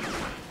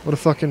 What a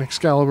fucking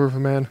Excalibur of a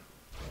man.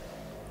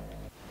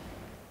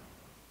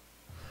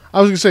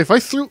 I was gonna say, if I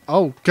threw...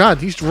 Oh, God,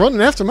 he's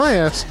running after my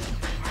ass.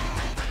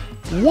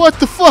 What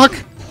the fuck?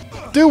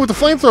 Dude, with the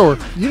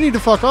flamethrower. You need to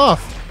fuck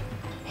off.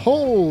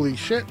 Holy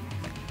shit.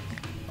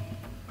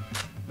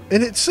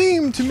 And it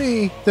seemed to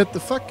me that the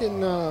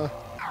fucking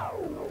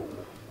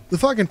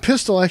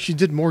pistol actually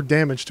did more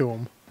damage to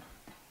him.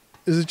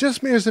 Is it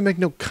just me or does it make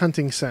no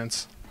cunting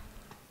sense?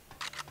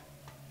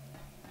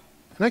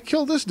 And I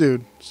killed this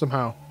dude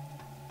somehow.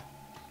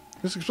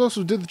 This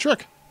explosive did the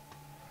trick.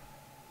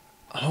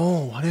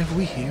 Oh, what have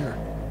we here?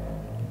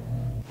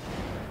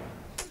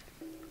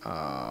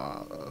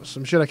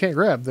 Some shit I can't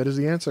grab. That is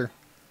the answer.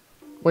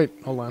 Wait,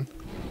 hold on.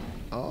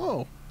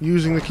 Oh,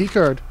 using the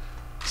keycard.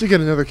 So you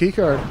get another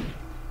keycard.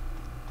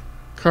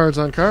 Cards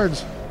on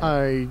cards.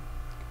 I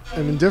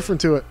am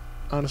indifferent to it,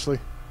 honestly.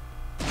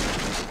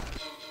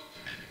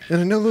 And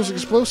I know those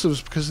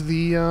explosives because of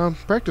the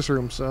practice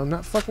room, so I'm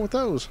not fucking with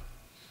those.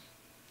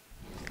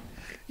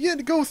 You had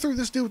to go through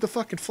this dude with the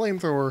fucking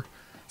flamethrower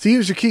to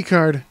use your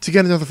keycard to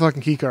get another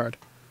fucking keycard.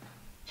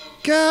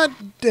 God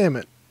damn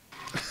it.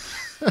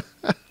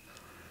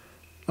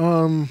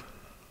 And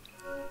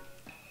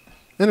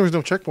there was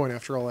no checkpoint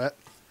after all that.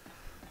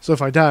 So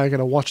if I die, I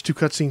gotta watch 2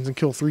 cutscenes and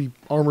kill 3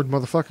 armored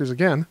motherfuckers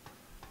again.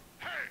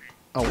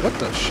 Oh, what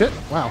the shit?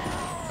 Wow.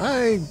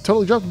 I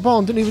totally dropped the ball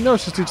and didn't even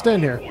notice this dude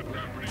standing here.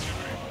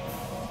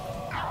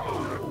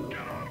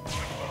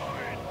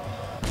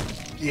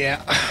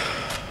 Yeah.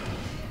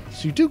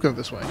 So you do go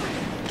this way.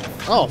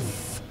 Oh.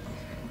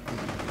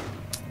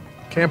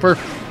 Camper.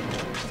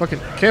 Fucking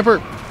camper.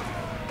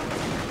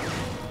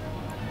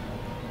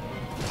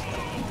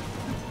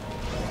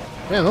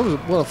 Man, that was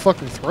what a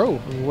fucking throw.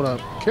 I mean, what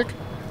a kick.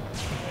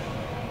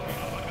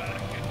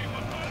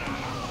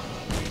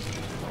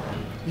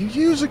 You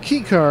use a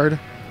key card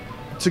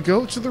to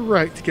go to the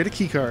right to get a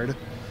key card,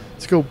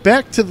 to go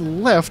back to the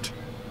left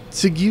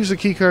to use a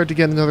key card to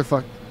get another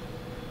fuck.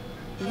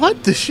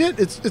 What the shit?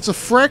 It's a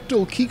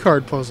fractal key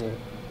card puzzle.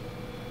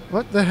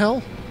 What the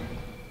hell?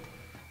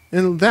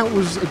 And that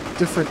was a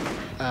different...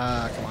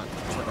 come on.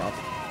 Fuck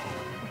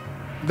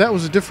off. That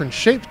was a different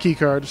shaped key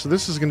card, so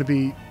this is going to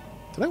be...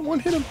 Did I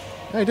one-hit him?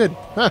 I did.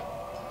 Huh.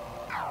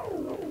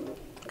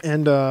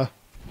 And,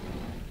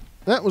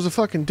 that was a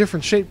fucking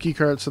different shaped key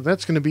card, so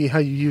that's going to be how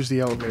you use the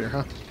elevator,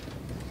 huh?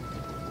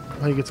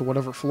 How you get to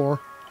whatever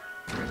floor.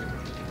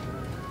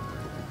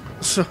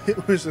 So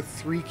it was a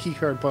 3 key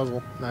card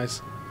puzzle.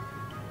 Nice.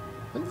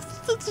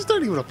 That's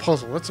not even a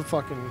puzzle. That's a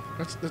fucking...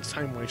 That's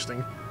time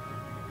wasting.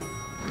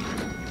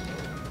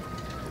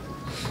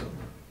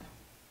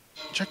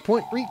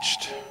 Checkpoint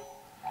reached.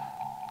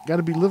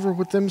 Gotta be liver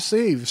with them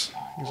saves.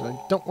 Because I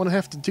don't want to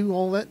have to do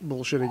all that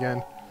bullshit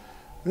again.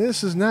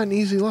 This is not an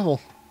easy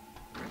level.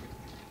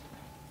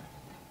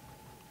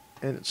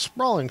 And it's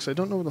sprawling, so I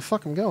don't know where the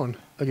fuck I'm going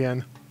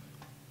again.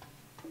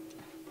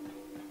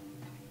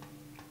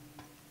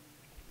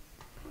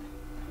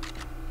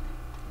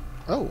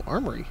 Oh,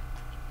 armory.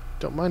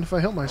 Don't mind if I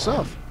help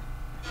myself.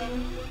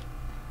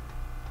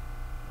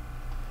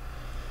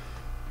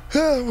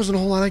 There wasn't a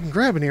whole lot I can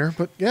grab in here,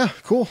 but yeah,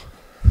 cool.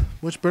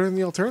 Much better than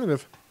the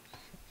alternative.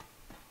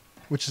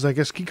 Which is, I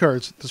guess, key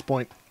cards at this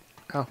point.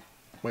 Oh,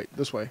 wait,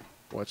 this way.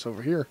 What's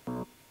over here?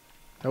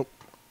 Nope.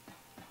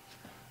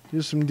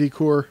 Here's some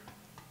decor.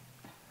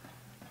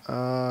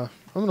 I'm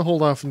going to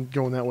hold off and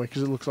going that way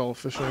because it looks all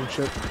official and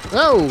shit.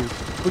 Oh!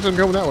 Looks like I'm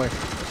going that way.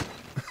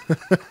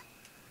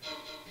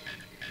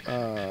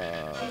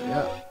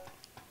 Yeah.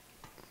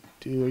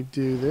 Do I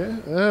do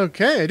this?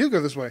 Okay, I do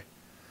go this way.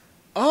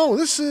 Oh,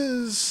 this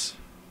is...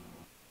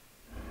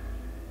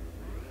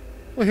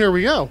 Well, here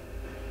we go.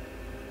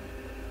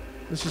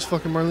 This is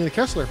fucking Marlena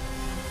Kessler.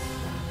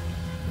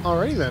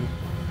 Alrighty then.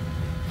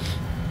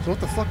 So what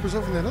the fuck was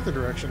over in that other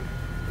direction?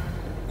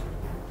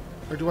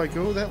 Or do I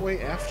go that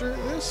way after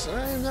this?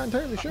 I'm not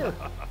entirely sure.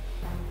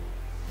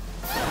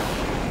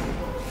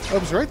 I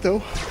was right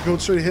though. Going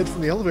straight ahead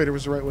from the elevator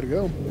was the right way to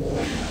go.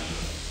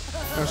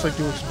 I was like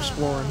doing some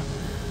exploring.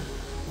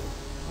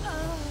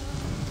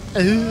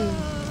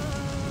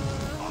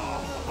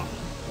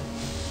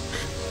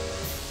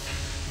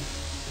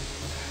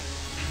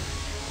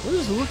 What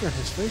is the look on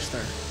his face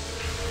there?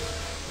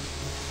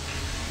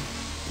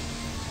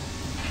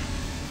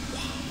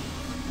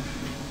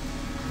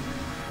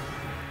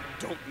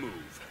 Don't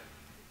move.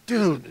 Dude,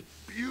 Isn't it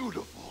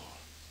beautiful?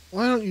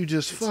 why don't you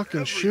just It's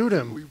fucking shoot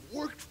everything him? we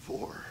worked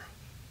for.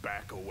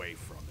 Back away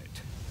from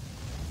it.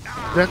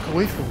 Back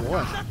away from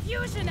what? The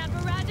fusion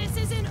apparatus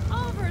is in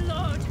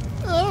overload.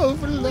 We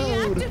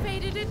Overload!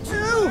 activated it too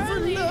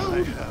early. I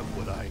Overload! have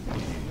what I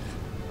need.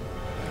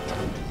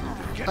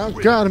 Get Oh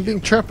rid god, of I'm being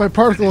him. trapped by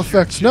particle Finish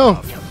your effects. No!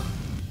 job.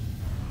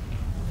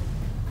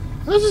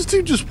 How's this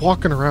dude just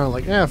walking around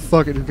like,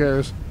 fuck it, who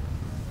cares?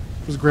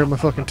 Just grab my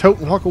fucking tote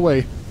and walk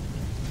away.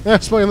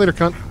 Smell you later,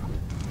 cunt.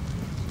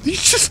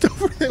 He's just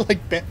over there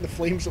like batting the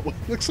flames away.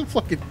 Looks so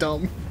fucking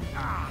dumb.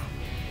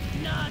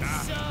 Not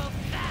so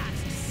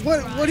fast.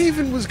 What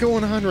even was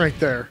going on right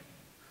there?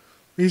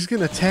 He's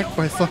getting attacked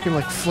by fucking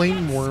like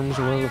flame worms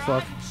or whatever the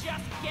fuck.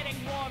 Just getting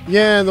warm.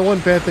 Yeah, and the one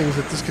bad thing is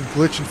that this could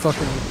glitch and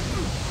fucking...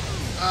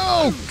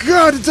 Oh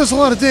god, it does a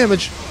lot of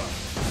damage!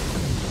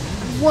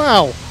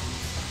 Wow!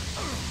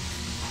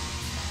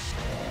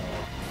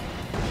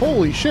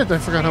 Holy shit, I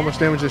forgot how much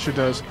damage this shit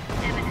does.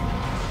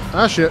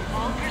 Ah shit.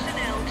 All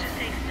personnel to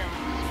safe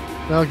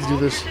zones. Now I can do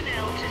this.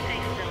 Personnel to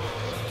safe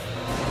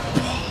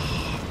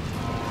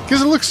zones.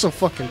 Because it looks so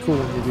fucking cool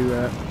when you do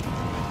that.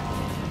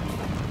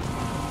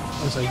 I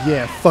was like,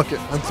 yeah, fuck it.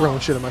 I'm throwing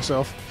shit at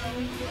myself.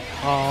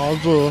 Oh,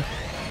 duh.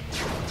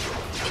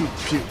 Pew,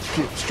 pew,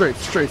 pew. Strafe,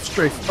 strafe,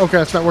 strafe.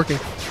 Okay, it's not working.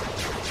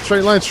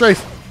 Straight line,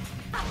 strafe.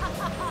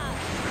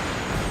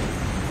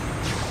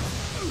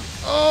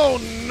 Oh,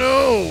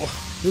 no!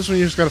 This one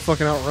you just gotta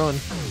fucking outrun.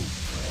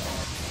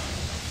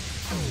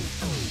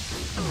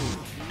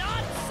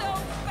 Not so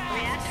fast.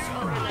 Reactor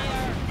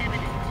overload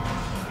imminent.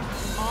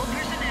 All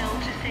personnel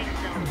to safe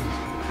zones.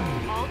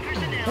 All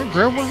personnel Can I to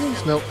grab one of safe these?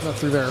 zones. Nope, not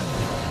through there.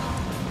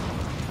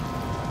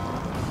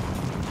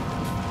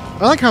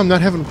 I like how I'm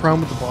not having a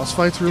problem with the boss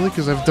fights, really,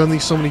 because I've done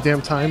these so many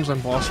damn times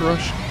on Boss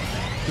Rush.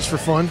 Just for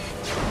fun.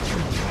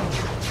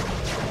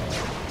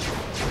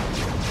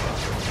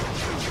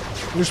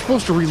 You're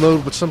supposed to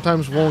reload, but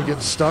sometimes one will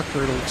get stuck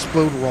or it'll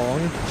explode wrong.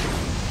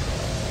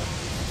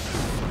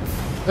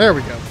 There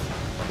we go.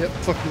 Yep,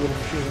 fuck you, little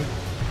machine.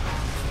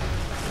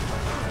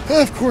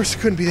 Of course, it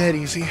couldn't be that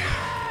easy.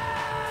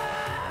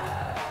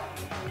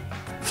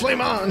 Flame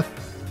on!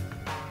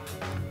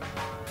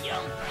 You'll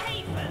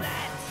pay for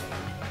that.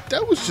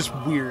 That was just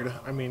weird.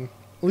 I mean,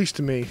 at least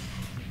to me.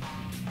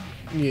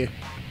 Yeah.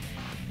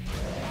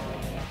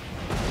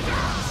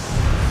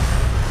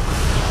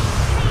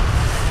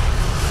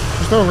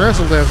 She's throwing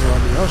razzle dazzle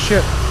on me. Oh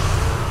shit.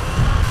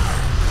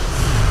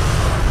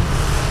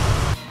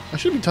 I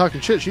should be talking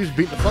shit. She's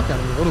beating the fuck out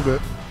of me a little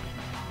bit.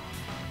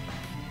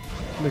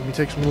 Make me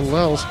take some little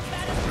L's.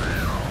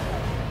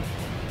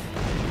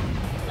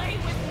 Play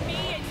with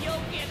me and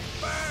you'll get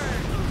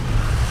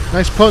burned.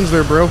 Nice puns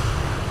there, bro.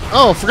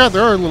 Oh, I forgot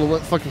there are little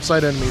fucking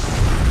side enemies.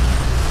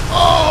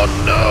 Oh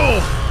no!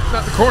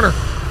 Not in the corner.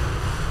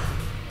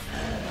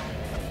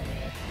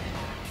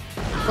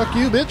 Fuck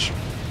you, bitch.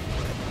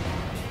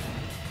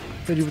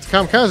 Hit you with the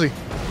kamikaze.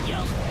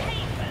 You'll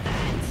pay for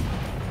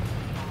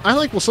that. I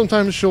like, well,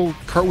 sometimes she'll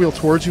cartwheel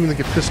towards you and then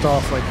get pissed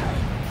off. Like,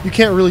 you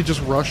can't really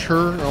just rush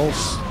her, or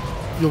else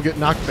you'll get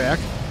knocked back.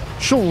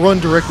 She'll run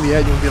directly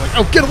at you and be like,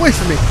 oh, get away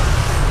from me!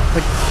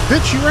 Like,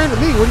 bitch, you ran at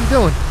me, what are you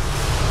doing?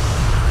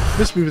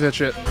 Miss me with that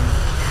shit.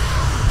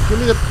 Give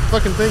me the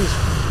fucking things.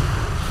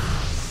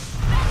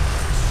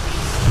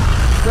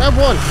 Grab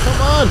one,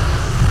 come on!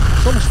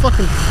 It's almost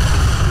fucking...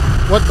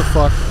 What the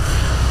fuck?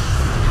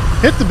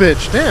 Hit the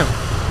bitch, damn.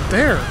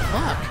 There,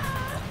 fuck.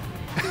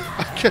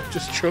 I kept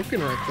just choking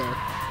right there.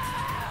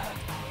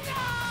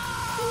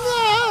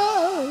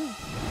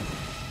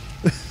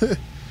 No!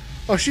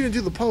 Oh, she didn't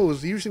do the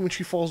pose. Usually when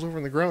she falls over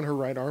on the ground, her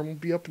right arm will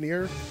be up in the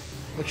air.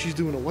 Like she's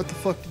doing a what the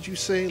fuck did you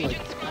say? Like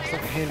a fucking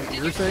hand in the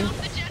ear thing.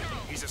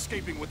 He's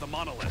escaping with the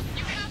monolith.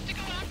 You have to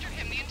go after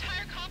him. The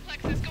entire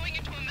complex is going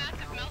into a massive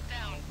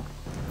meltdown.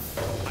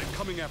 I'm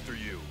coming after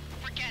you.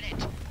 Forget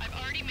it. I've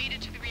already made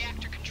it to the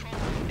reactor control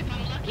room. If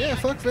I'm lucky, Yeah,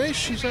 fuck face.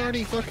 She's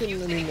already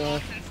fucking. I mean,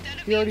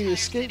 he already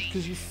escaped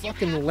because you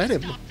fucking let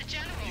him.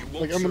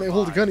 Like, I'm gonna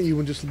hold a gun at you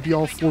and just be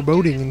all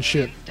foreboding and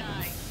shit.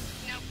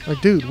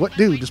 Like, dude, what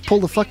dude? Just pull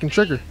the fucking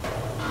trigger.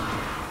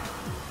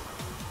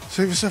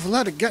 Save yourself a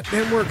lot of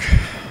goddamn work.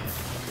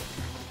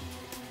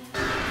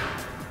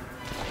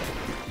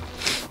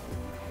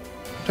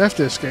 I have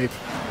to escape.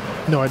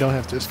 No, I don't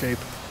have to escape.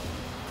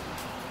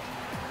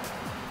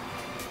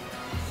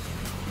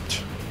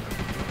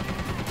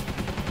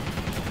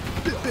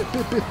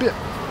 Bit.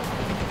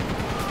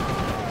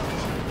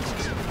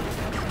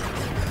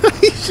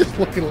 He's just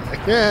looking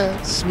like,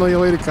 yeah, smell you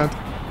later, cunt.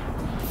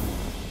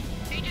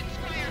 Agent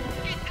Squire,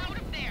 get out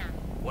of there.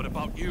 What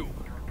about you?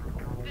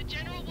 The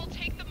general will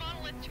take the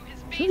monolith to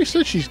his base. She already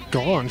said she's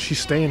gone. She's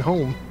staying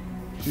home.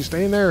 She's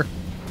staying there.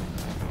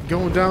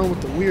 Going down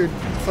with the weird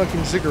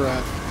fucking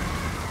ziggurat.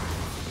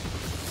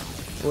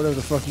 Or whatever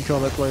the fuck you call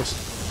that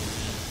place.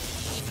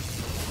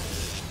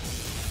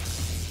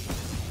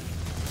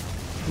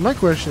 My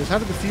question is, how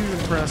did the fusion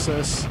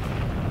process,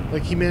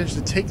 like, he managed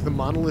to take the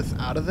monolith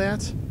out of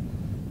that,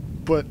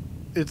 but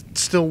it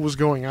still was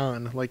going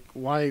on? Like,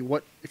 why,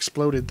 what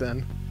exploded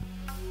then?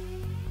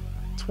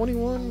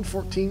 21,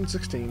 14,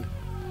 16.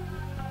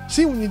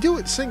 See, when you do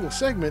it single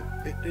segment,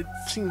 it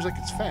seems like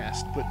it's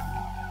fast, but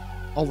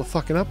all the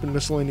fucking up and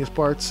miscellaneous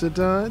parts, it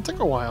took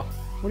a while.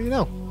 What do you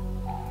know?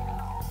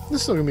 This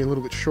is still gonna be a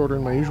little bit shorter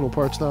than my usual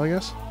parts now, I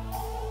guess.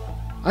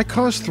 I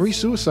caused 3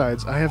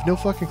 suicides. I have no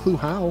fucking clue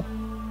how.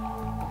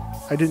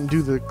 I didn't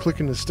do the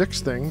clicking the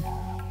sticks thing.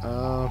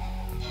 I'll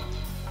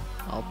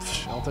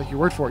take your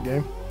word for it,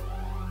 game.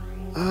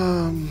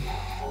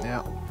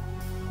 Yeah.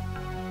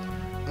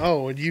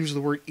 Oh, and use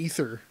the word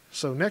ether.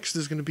 So next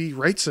is going to be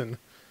Wrightson.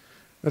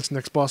 That's the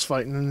next boss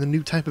fight, and then the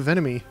new type of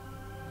enemy.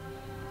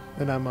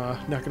 And I'm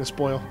not going to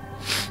spoil.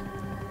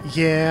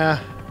 Yeah.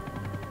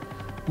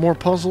 More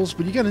puzzles,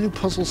 but you got a new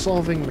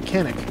puzzle-solving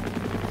mechanic.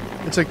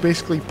 It's like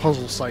basically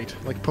puzzle sight,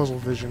 like puzzle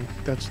vision.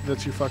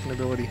 That's your fucking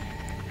ability.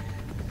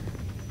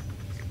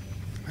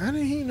 How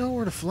did he know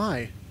where to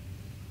fly?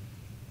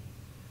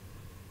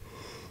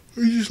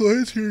 He just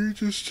lands here, he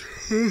just...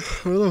 I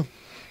don't know.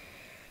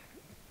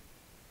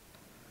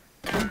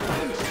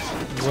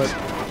 What?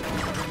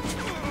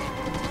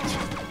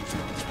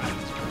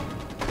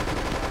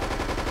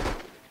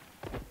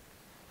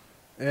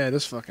 Yeah,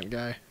 this fucking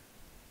guy.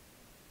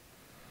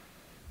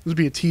 This would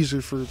be a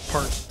teaser for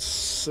part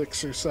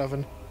 6 or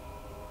 7.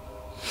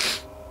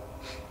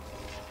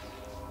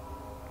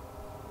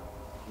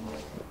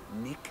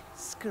 Nick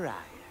Scryer,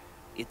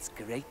 it's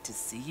great to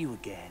see you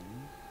again.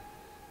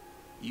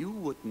 You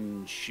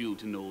wouldn't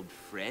shoot an old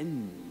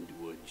friend,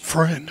 would you?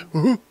 Friend?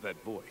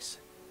 That voice.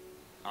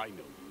 I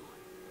know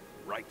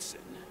you. Wrightson.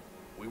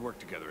 We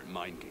worked together at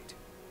Mindgate.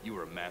 You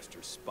were a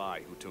master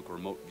spy who took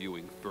remote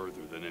viewing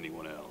further than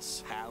anyone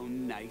else. How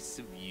nice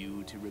of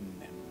you to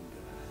remember.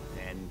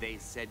 And they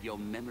said your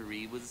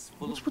memory was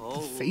full What's of with the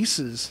holes.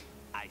 faces?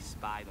 I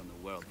spied on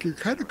the world. You're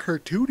kind of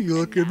cartoony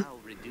looking. Now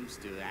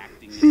reduced to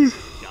acting as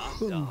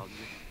a dog.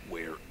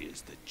 Where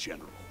is the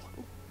general?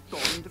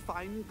 Going to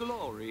find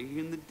glory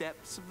in the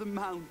depths of the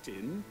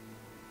mountain.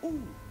 Oh,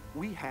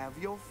 we have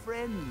your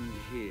friend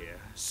here.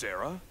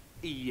 Sarah?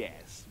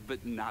 Yes,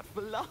 but not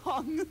for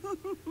long.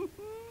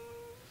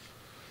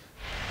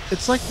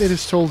 It's like they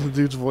just told the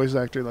dude's voice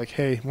actor, like,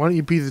 hey, why don't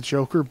you be the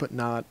Joker, but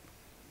not?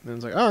 And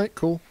it's like, alright,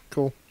 cool.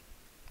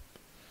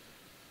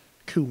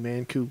 Cool,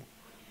 man, cool.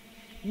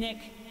 Nick,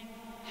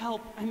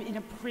 help. I'm in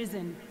a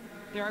prison.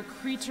 There are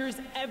creatures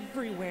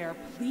everywhere.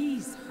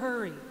 Please,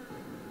 hurry.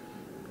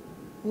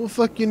 Well,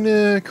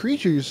 fucking,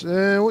 creatures.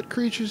 What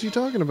creatures are you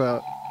talking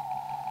about?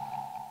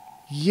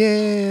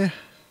 Yeah.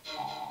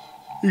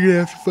 You're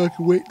gonna have to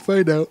fucking wait and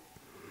find out.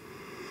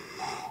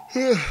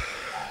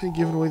 Ain't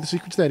giving away the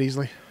secrets that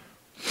easily.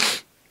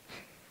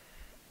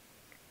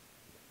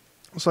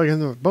 So I got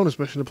another bonus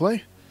mission to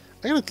play.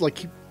 I gotta, like,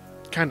 keep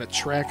kind of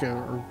track of,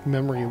 or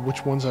memory of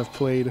which ones I've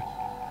played.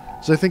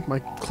 So I think my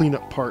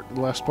cleanup part, the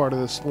last part of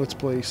this Let's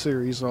Play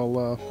series,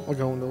 I'll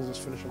go and I'll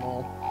just finish them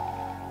all.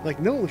 Like,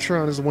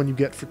 Nolatron is the one you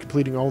get for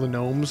completing all the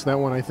gnomes. That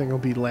one I think will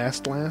be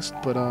last,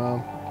 but,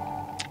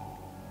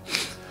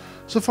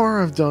 so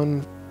far I've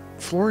done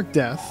Floor of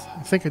Death.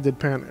 I think I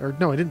did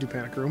no, I didn't do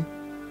Panic Room.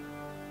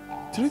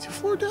 Did I do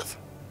Floor of Death?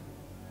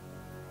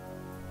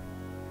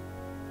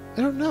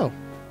 I don't know.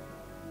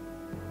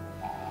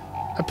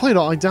 I played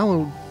all,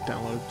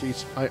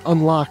 jeez, I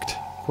unlocked,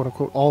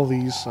 quote-unquote, all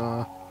these,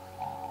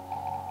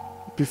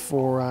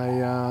 before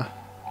I,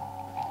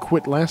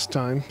 quit last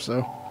time,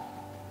 so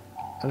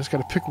I just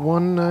gotta pick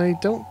one. I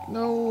don't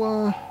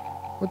know,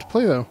 what to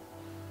play, though.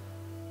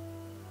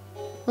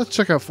 Let's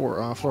check out Floor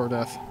of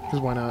Death,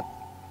 because why not?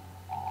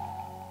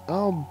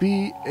 I'll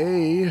be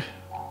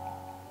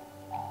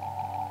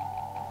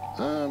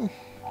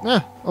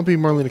I'll be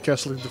Marlena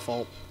Kessler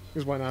default,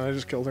 because why not? I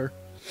just killed her.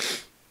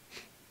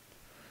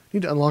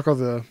 Need to unlock all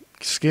the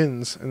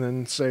skins and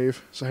then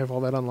save, so I have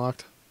all that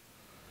unlocked.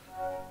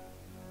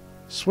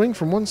 Swing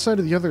from one side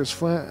to the other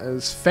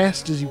as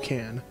fast as you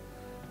can.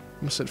 I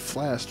almost said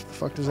flast. What the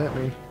fuck does that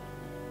mean?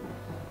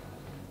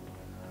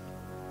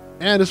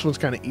 And this one's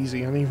kind of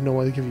easy. I don't even know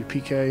why they give you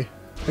PK.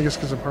 I guess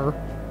because of her.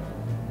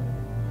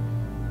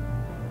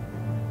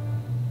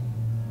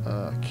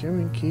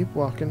 Can we keep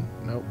walking?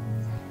 Nope.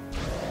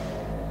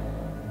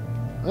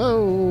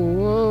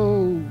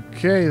 Oh,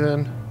 okay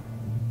then.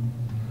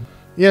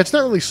 Yeah, it's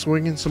not really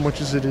swinging so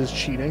much as it is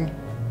cheating.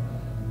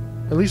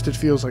 At least it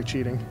feels like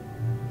cheating.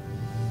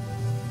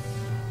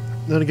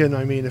 Then again,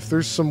 I mean, if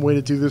there's some way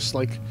to do this,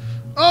 like...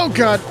 Oh,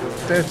 God!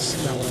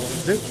 That's not what I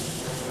want to do.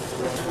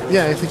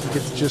 Yeah, I think you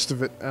get the gist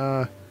of it.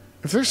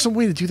 If there's some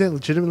way to do that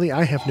legitimately,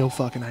 I have no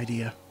fucking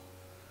idea.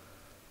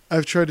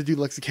 I've tried to do,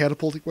 like, the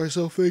catapulting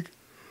myself thing.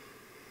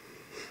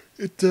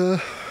 It,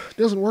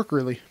 doesn't work,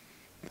 really.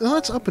 Oh,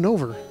 it's up and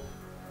over.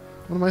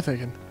 What am I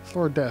thinking?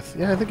 Floor of death.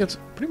 Yeah, I think that's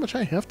pretty much how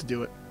I have to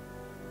do it.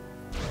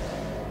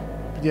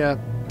 But yeah,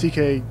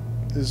 TK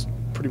is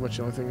pretty much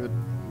the only thing that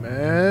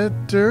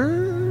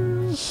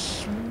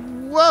matters.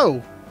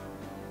 Whoa!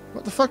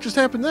 What the fuck just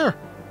happened there?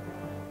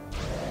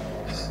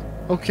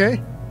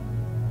 Okay.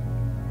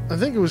 I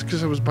think it was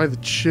because I was by the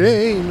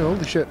chain.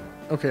 Holy shit.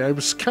 Okay, I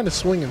was kind of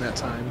swinging that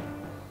time.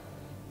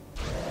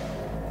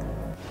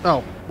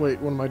 Oh, wait,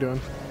 what am I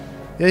doing?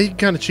 Yeah, you can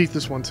kind of cheat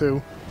this one,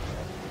 too.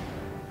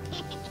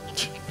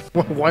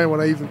 Why would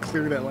I even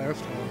clear that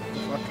last one? What the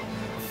fuck?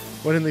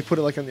 Why didn't they put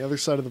it, like, on the other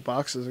side of the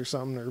boxes or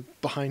something? Or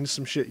behind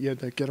some shit you had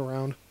to get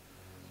around?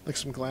 Like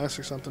some glass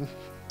or something.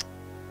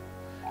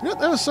 You know,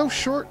 that was so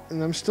short,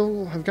 and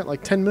I've got,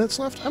 like, 10 minutes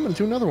left. I'm gonna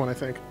do another one, I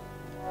think.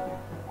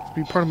 It'll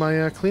be part of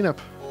my,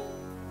 cleanup.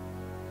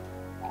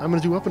 I'm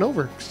gonna do up and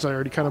over, since I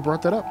already kind of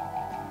brought that up.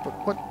 But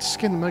what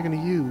skin am I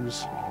gonna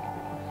use?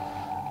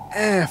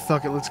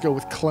 Fuck it, let's go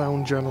with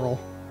Clown General.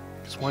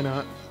 Because why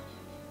not?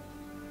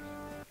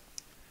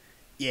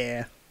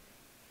 Yeah.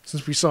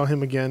 Since we saw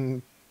him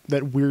again,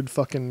 that weird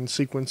fucking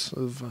sequence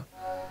of...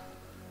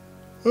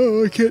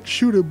 oh, I can't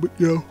shoot him, but,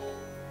 you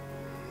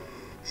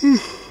know.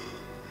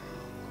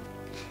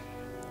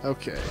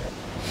 Okay.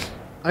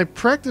 I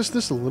practiced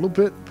this a little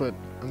bit, but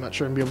I'm not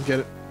sure I'm going to be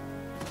able to get it.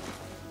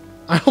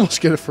 I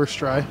almost get it first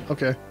try.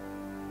 Okay.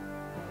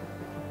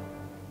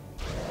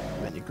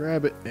 And then you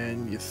grab it,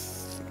 and you...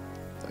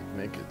 like,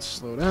 make it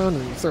slow down,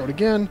 and you throw it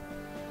again.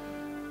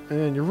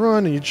 And you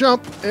run, and you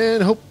jump,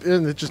 and hope...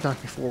 and it just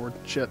knocked me forward.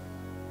 Shit.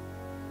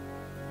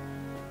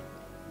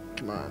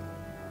 Come on.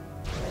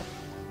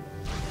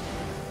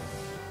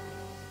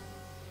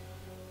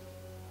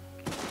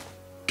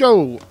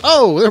 Go!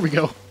 Oh, there we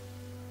go.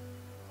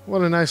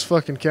 What a nice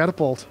fucking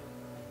catapult.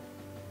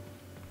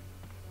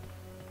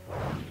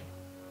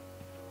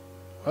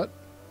 What?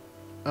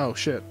 Oh,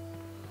 shit.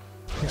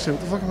 I said,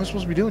 what the fuck am I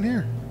supposed to be doing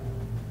here?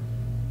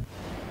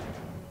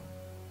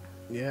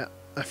 Yeah,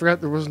 I forgot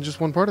there wasn't just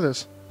one part of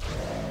this.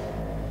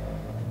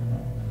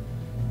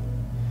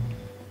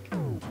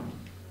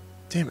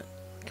 Damn it.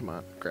 Come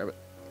on, grab it.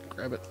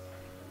 Grab it.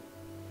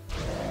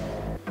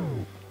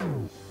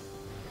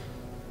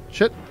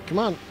 Shit, come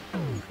on.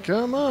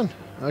 Come on.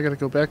 I gotta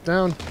go back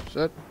down.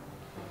 Shit.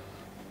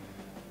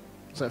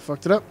 I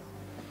fucked it up.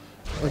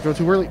 I go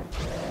too early.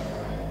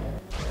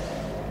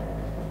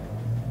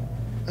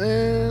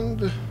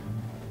 And...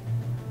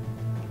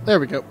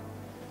 there we go.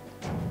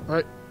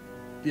 Alright.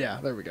 Yeah,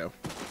 there we go.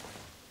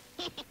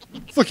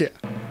 Fuck yeah.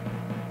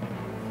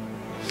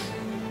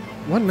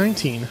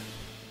 119.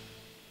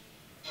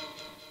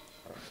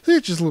 They're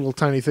just little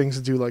tiny things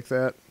to do like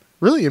that.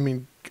 Really, I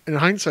mean, in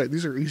hindsight,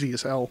 these are easy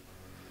as hell.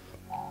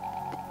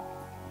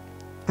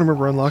 I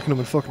remember unlocking them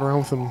and fucking around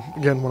with them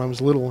again when I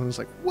was little, and it was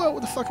like, whoa,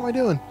 what the fuck am I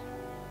doing?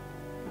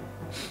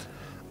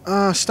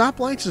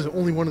 Stoplights is the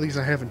only one of these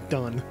I haven't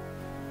done.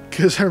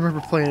 Because I remember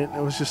playing it, and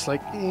it was just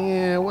like,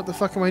 yeah, what the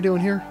fuck am I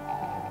doing here?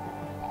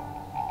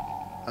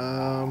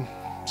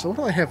 So what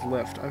do I have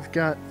left? I've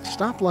got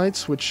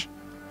stoplights, which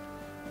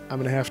I'm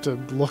going to have to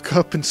look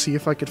up and see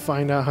if I could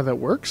find out how that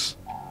works.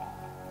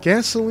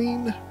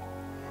 Gasoline.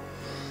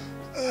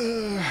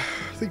 I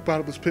think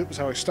Bottomless Pit was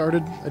how I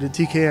started. I did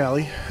TK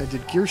Alley. I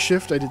did Gear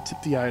Shift. I did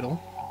Tip the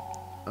Idol.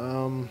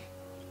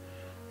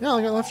 Yeah, all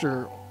I got left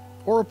are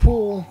Aura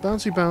Pool,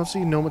 Bouncy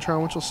Bouncy,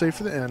 Nomatron, which I'll save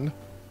for the end,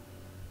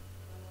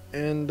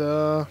 and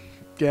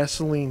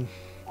Gasoline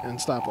and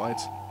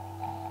Stoplights.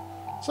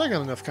 So I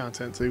got enough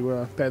content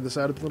to pad this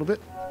out a little bit.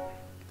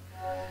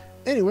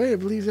 Anyway, I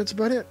believe that's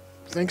about it.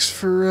 Thanks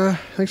for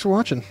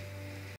watching.